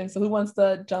question. So who wants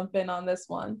to jump in on this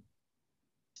one?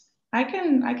 I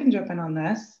can jump in on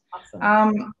this.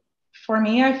 Awesome. For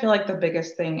me, I feel like the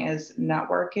biggest thing is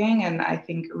networking, and I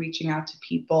think reaching out to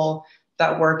people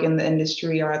that work in the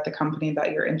industry or at the company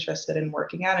that you're interested in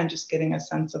working at, and just getting a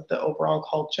sense of the overall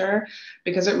culture,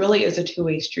 because it really is a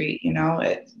two-way street.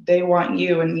 They want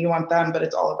you and you want them, but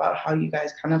it's all about how you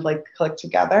guys kind of like click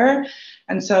together.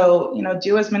 And so,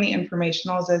 do as many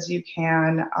informationals as you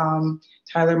can.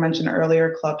 Tyler mentioned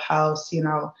earlier, Clubhouse,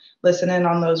 listen in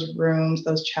on those rooms,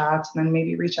 those chats, and then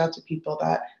maybe reach out to people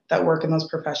that work in those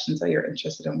professions that you're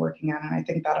interested in working in. And I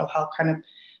think that'll help kind of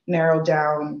narrow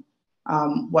down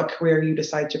what career you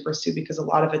decide to pursue, because a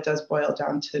lot of it does boil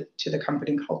down to the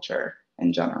company culture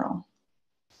in general.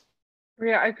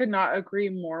 Bria, I could not agree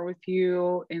more with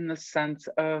you in the sense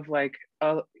of like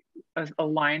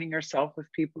aligning yourself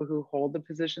with people who hold the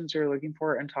positions you're looking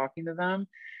for and talking to them.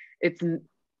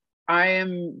 I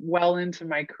am well into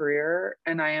my career,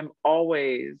 and I am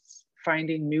always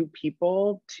finding new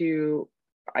people to,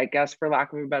 I guess, for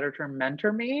lack of a better term,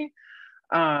 mentor me.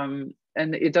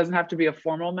 And it doesn't have to be a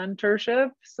formal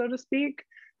mentorship, so to speak,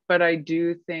 but I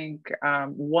do think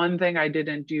one thing I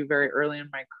didn't do very early in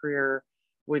my career,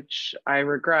 which I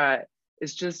regret,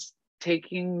 is just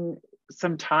taking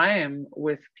some time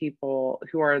with people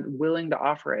who are willing to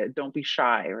offer it. Don't be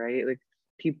shy, right? Like,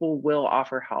 people will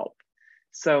offer help.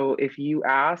 So if you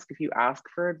ask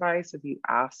for advice, if you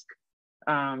ask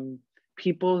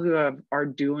people who are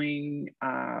doing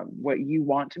what you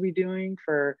want to be doing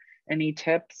for any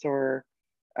tips, or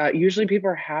usually people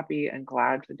are happy and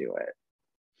glad to do it.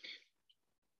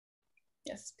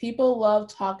 Yes, people love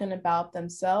talking about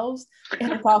themselves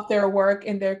and about their work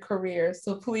and their careers.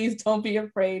 So please don't be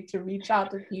afraid to reach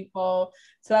out to people,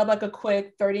 to have like a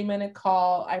quick 30-minute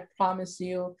call. I promise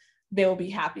you, they will be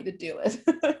happy to do it.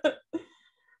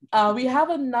 We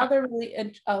have another really,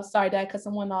 sorry, did I cut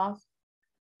someone off?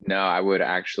 No, I would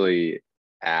actually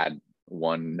add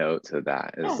one note to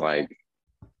that is like,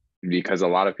 because a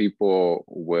lot of people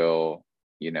will,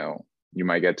 you will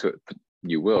get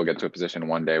to a position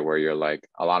one day where you're like,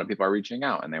 a lot of people are reaching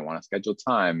out and they want to schedule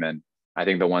time. And I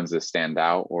think the ones that stand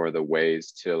out, or the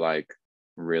ways to like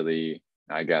really,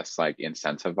 I guess, like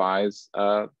incentivize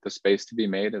the space to be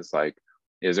made, is like,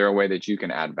 is there a way that you can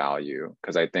add value?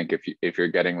 Because I think if you're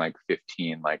getting like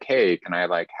 15, like, hey, can I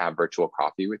like have virtual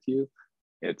coffee with you?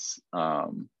 It's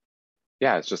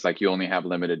it's just like you only have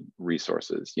limited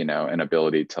resources, and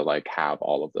ability to like have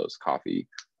all of those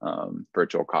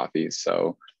virtual coffees.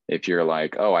 So if you're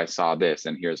like, oh, I saw this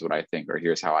and here's what I think, or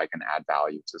here's how I can add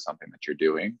value to something that you're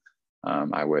doing,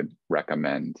 I would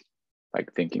recommend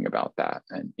like thinking about that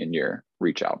and in your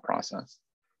reach out process.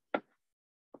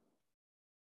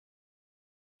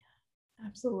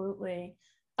 Absolutely.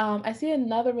 I see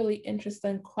another really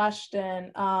interesting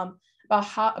question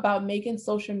about making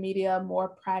social media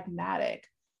more pragmatic.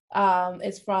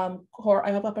 It's from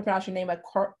I hope I pronounced your name like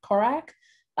Korak,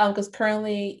 because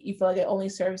currently you feel like it only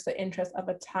serves the interest of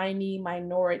a tiny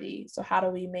minority. So how do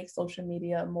we make social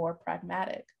media more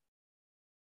pragmatic?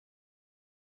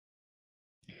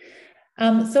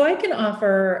 So I can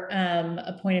offer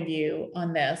a point of view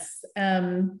on this.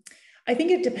 I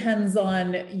think it depends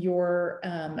on your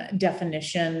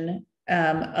definition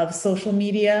of social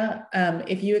media.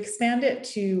 If you expand it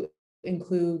to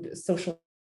include social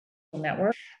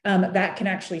network, that can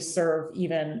actually serve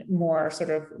even more sort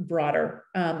of broader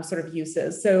sort of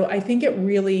uses. So I think it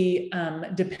really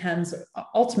depends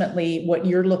ultimately what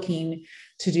you're looking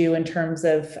to do in terms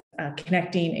of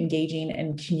connecting, engaging,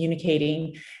 and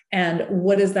communicating, and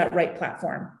what is that right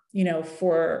platform,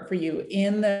 for you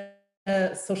in the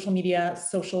social media,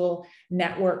 social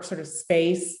network sort of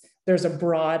space. There's a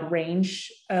broad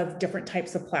range of different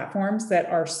types of platforms that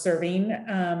are serving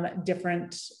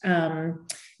different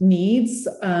needs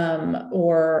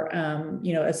or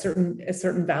a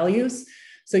certain values.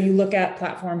 So you look at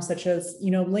platforms such as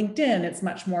LinkedIn. It's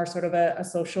much more sort of a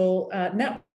social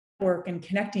network and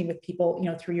connecting with people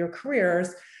through your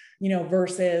careers.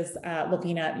 Versus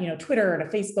looking at Twitter and a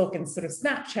Facebook and sort of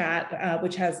Snapchat,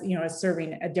 which has is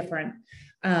serving a different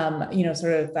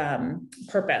sort of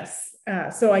purpose.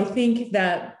 So I think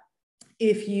that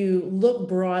if you look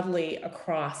broadly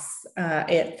across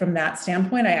it from that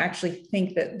standpoint, I actually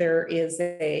think that there's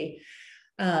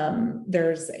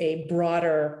a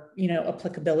broader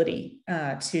applicability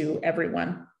to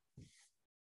everyone.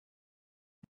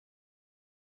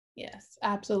 Yes,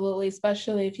 absolutely.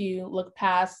 Especially if you look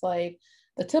past like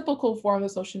the typical form of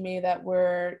social media that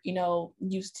we're,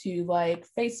 used to, like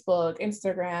Facebook,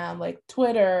 Instagram, like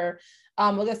Twitter.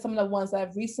 Look at some of the ones that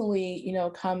have recently,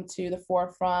 come to the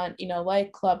forefront,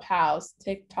 like Clubhouse,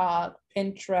 TikTok,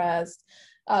 Pinterest,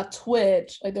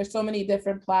 Twitch. Like there's so many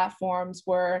different platforms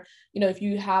where, you know, if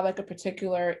you have like a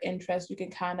particular interest, you can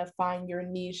kind of find your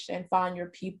niche and find your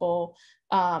people,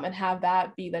 and have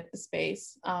that be like the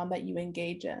space that you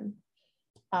engage in.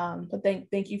 But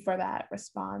thank you for that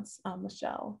response,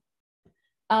 Michelle.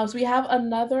 So we have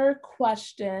another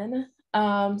question.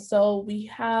 So we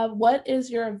have, what is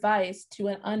your advice to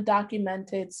an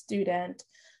undocumented student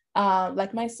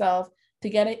like myself to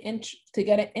get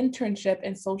an internship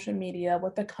in social media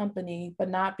with a company, but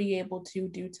not be able to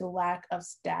due to lack of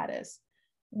status?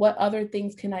 What other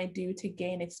things can I do to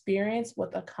gain experience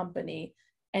with a company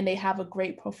and they have a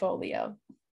great portfolio?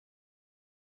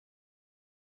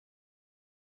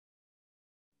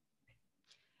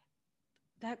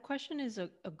 That question is a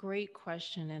great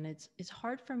question, and it's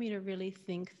hard for me to really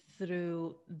think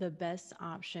through the best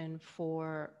option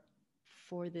for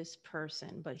this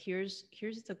person. But here's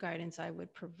the guidance I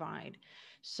would provide.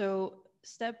 So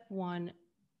step one,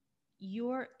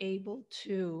 you're able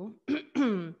to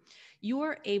you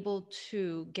are able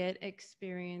to get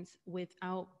experience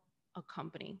without a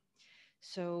company.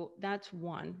 So that's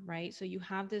one, right? So you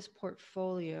have this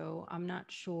portfolio. I'm not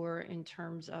sure in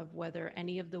terms of whether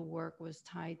any of the work was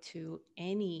tied to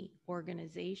any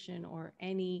organization or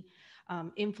any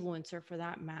influencer for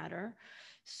that matter.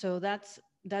 So that's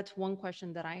one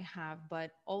question that I have. But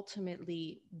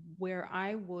ultimately, where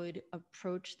I would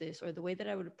approach this, or the way that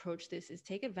I would approach this, is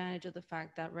take advantage of the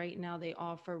fact that right now they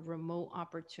offer remote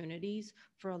opportunities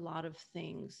for a lot of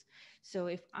things. So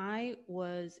if I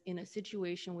was in a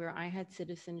situation where I had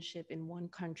citizenship in one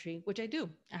country, which I do,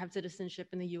 I have citizenship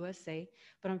in the USA,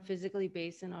 but I'm physically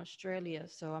based in Australia.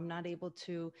 So I'm not able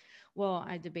to, well,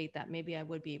 I debate that. Maybe I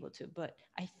would be able to, but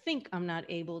I think I'm not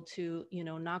able to, you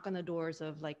know, knock on the doors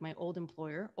of like my old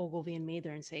employer, Ogilvy and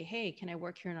Mather, and say, hey, can I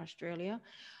work here in Australia?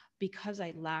 Because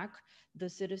I lack the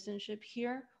citizenship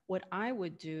here, what I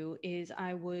would do is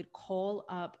I would call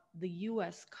up the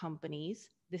US companies.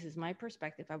 This is my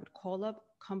perspective. I would call up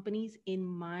companies in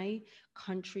my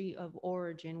country of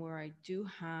origin where I do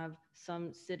have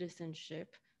some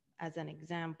citizenship, as an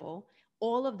example.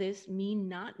 All of this, me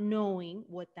not knowing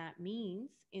what that means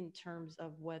in terms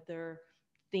of whether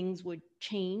things would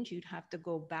change, you'd have to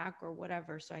go back or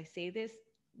whatever. So I say this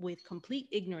with complete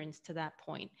ignorance to that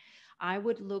point. I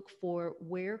would look for,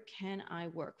 where can I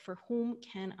work? For whom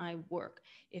can I work?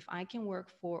 If I can work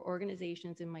for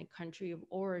organizations in my country of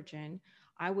origin,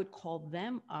 I would call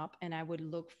them up and I would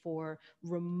look for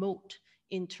remote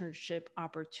internship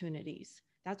opportunities.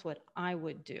 That's what I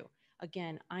would do.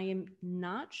 Again, I am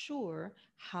not sure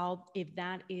how, if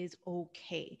that is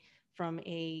okay from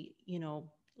a, you know,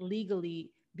 legally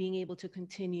being able to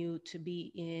continue to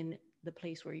be in the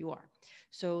place where you are.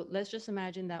 So let's just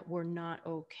imagine that we're not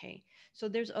okay. So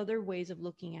there's other ways of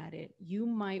looking at it. You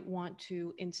might want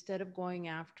to, instead of going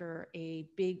after a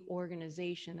big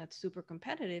organization that's super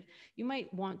competitive, you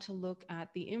might want to look at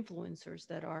the influencers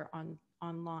that are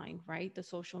online, right? The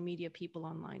social media people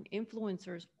online.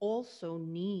 Influencers also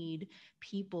need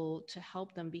people to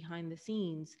help them behind the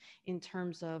scenes in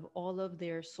terms of all of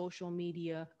their social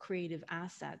media creative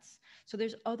assets. So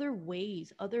there's other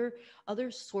ways, other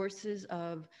sources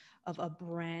of a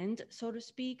brand, so to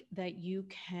speak, that you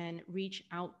can reach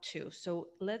out to. So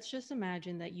let's just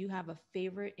imagine that you have a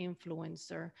favorite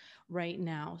influencer right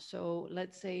now. So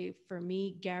let's say for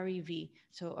me, Gary V.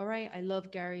 So, all right, I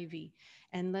love Gary V.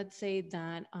 And let's say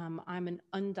that I'm an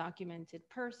undocumented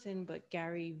person, but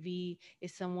Gary V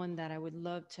is someone that I would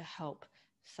love to help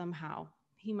somehow.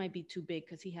 He might be too big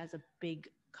because he has a big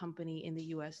company in the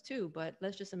US too, but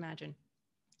let's just imagine.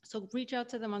 So reach out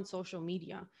to them on social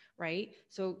media, right?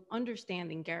 So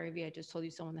understanding Gary Vee, I just told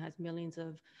you someone that has millions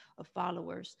of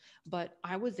followers, but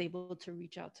I was able to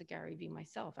reach out to Gary Vee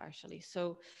myself, actually.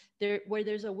 So there, where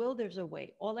there's a will, there's a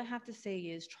way. All I have to say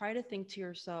is try to think to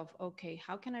yourself, okay,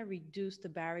 how can I reduce the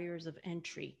barriers of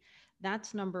entry?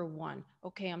 That's number one.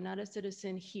 Okay, I'm not a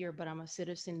citizen here, but I'm a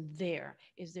citizen there.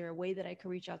 Is there a way that I can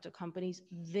reach out to companies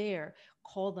there,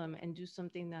 call them and do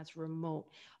something that's remote?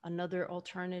 Another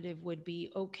alternative would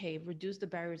be, okay, reduce the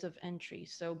barriers of entry.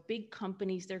 So big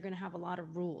companies, they're going to have a lot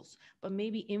of rules, but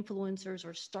maybe influencers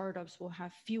or startups will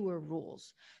have fewer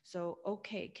rules. So,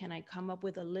 okay, can I come up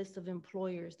with a list of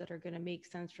employers that are going to make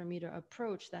sense for me to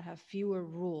approach that have fewer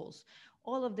rules?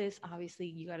 All of this, obviously,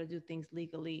 you got to do things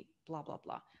legally, blah, blah,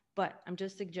 blah. But I'm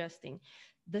just suggesting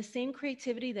the same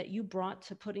creativity that you brought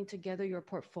to putting together your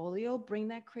portfolio, bring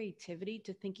that creativity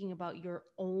to thinking about your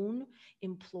own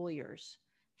employers.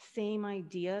 same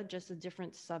idea, just a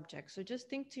different subject. So just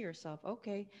think to yourself,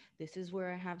 okay, this is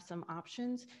where I have some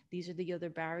options. These are the other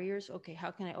barriers. Okay,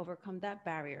 how can I overcome that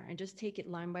barrier? And just take it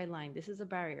line by line. This is a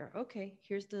barrier. Okay,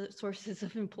 here's the sources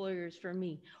of employers for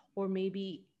me. Or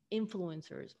maybe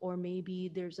influencers, or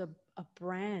maybe there's a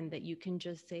brand that you can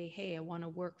just say, hey, I want to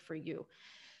work for you.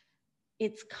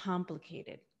 It's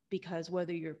complicated because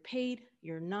whether you're paid,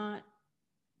 you're not,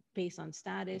 based on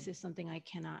status, is something I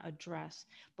cannot address.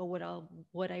 But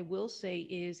what I will say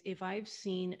is, if I've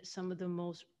seen some of the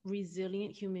most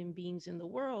resilient human beings in the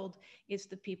world, it's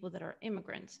the people that are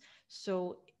immigrants.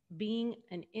 So being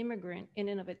an immigrant in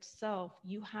and of itself,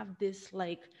 you have this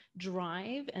like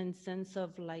drive and sense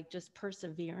of like just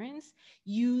perseverance.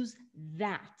 Use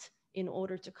that in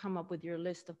order to come up with your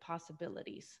list of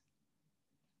possibilities.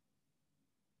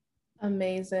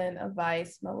 Amazing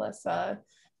advice, Melissa.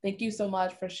 Thank you so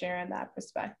much for sharing that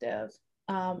perspective.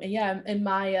 And yeah, and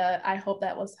Maya, I hope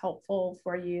that was helpful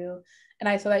for you. And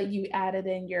I saw that you added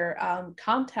in your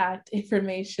contact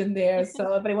information there.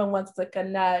 So if anyone wants to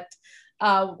connect,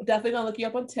 definitely gonna look you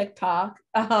up on TikTok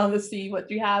to see what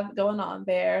you have going on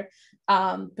there.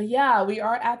 But yeah, we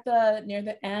are at near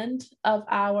the end of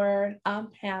our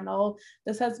panel.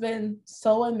 This has been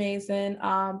so amazing.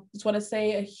 Just want to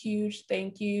say a huge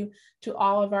thank you to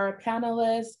all of our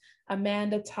panelists,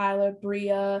 Amanda, Tyler,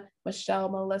 Bria, Michelle,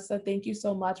 Melissa. Thank you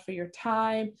so much for your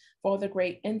time, for all the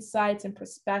great insights and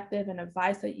perspective and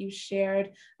advice that you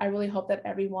shared. I really hope that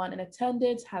everyone in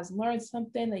attendance has learned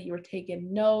something, that you were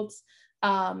taking notes.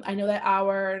 I know that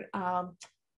our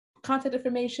contact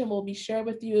information will be shared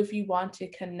with you if you want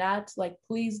to connect. Like,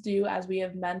 please do, as we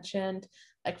have mentioned,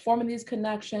 like forming these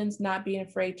connections, not being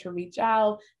afraid to reach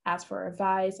out, ask for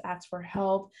advice, ask for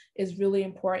help is really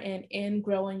important in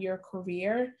growing your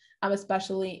career,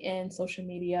 especially in social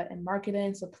media and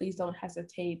marketing. So please don't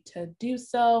hesitate to do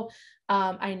so.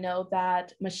 I know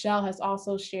that Michelle has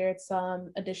also shared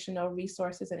some additional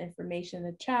resources and information in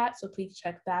the chat, so please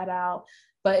check that out.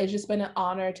 But it's just been an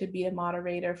honor to be a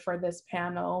moderator for this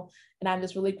panel. And I'm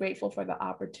just really grateful for the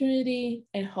opportunity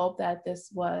and hope that this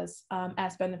was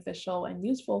as beneficial and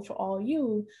useful for all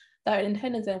you that are in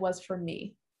attendance as it was for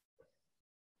me.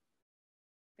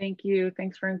 Thank you.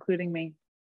 Thanks for including me.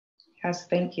 Yes,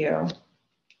 thank you.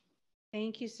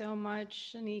 Thank you so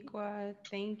much, Shaniqua.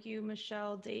 Thank you,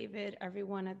 Michelle, David,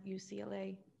 everyone at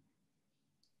UCLA.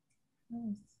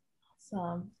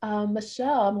 Awesome.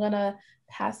 Michelle, I'm gonna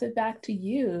pass it back to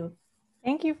you.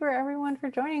 Thank you for everyone for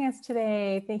joining us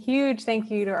today. A huge thank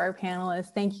you to our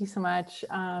panelists. Thank you so much.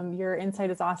 Your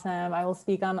insight is awesome. I will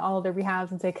speak on all of their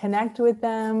behalves and say connect with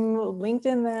them,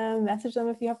 LinkedIn them, message them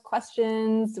if you have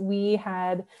questions. We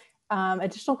had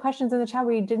additional questions in the chat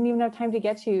we didn't even have time to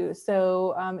get to.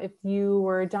 So if you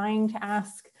were dying to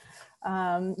ask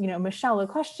Michelle a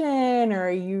question, or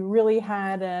you really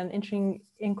had an interesting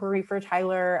inquiry for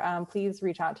Tyler, please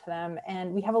reach out to them.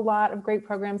 And we have a lot of great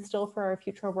programs still for our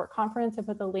Future of Work conference. I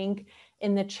put the link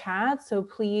in the chat. So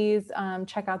please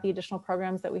check out the additional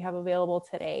programs that we have available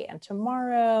today and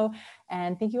tomorrow.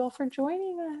 And thank you all for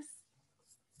joining us.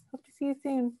 Hope to see you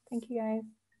soon. Thank you, guys.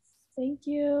 Thank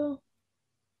you.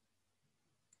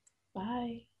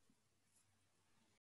 Bye.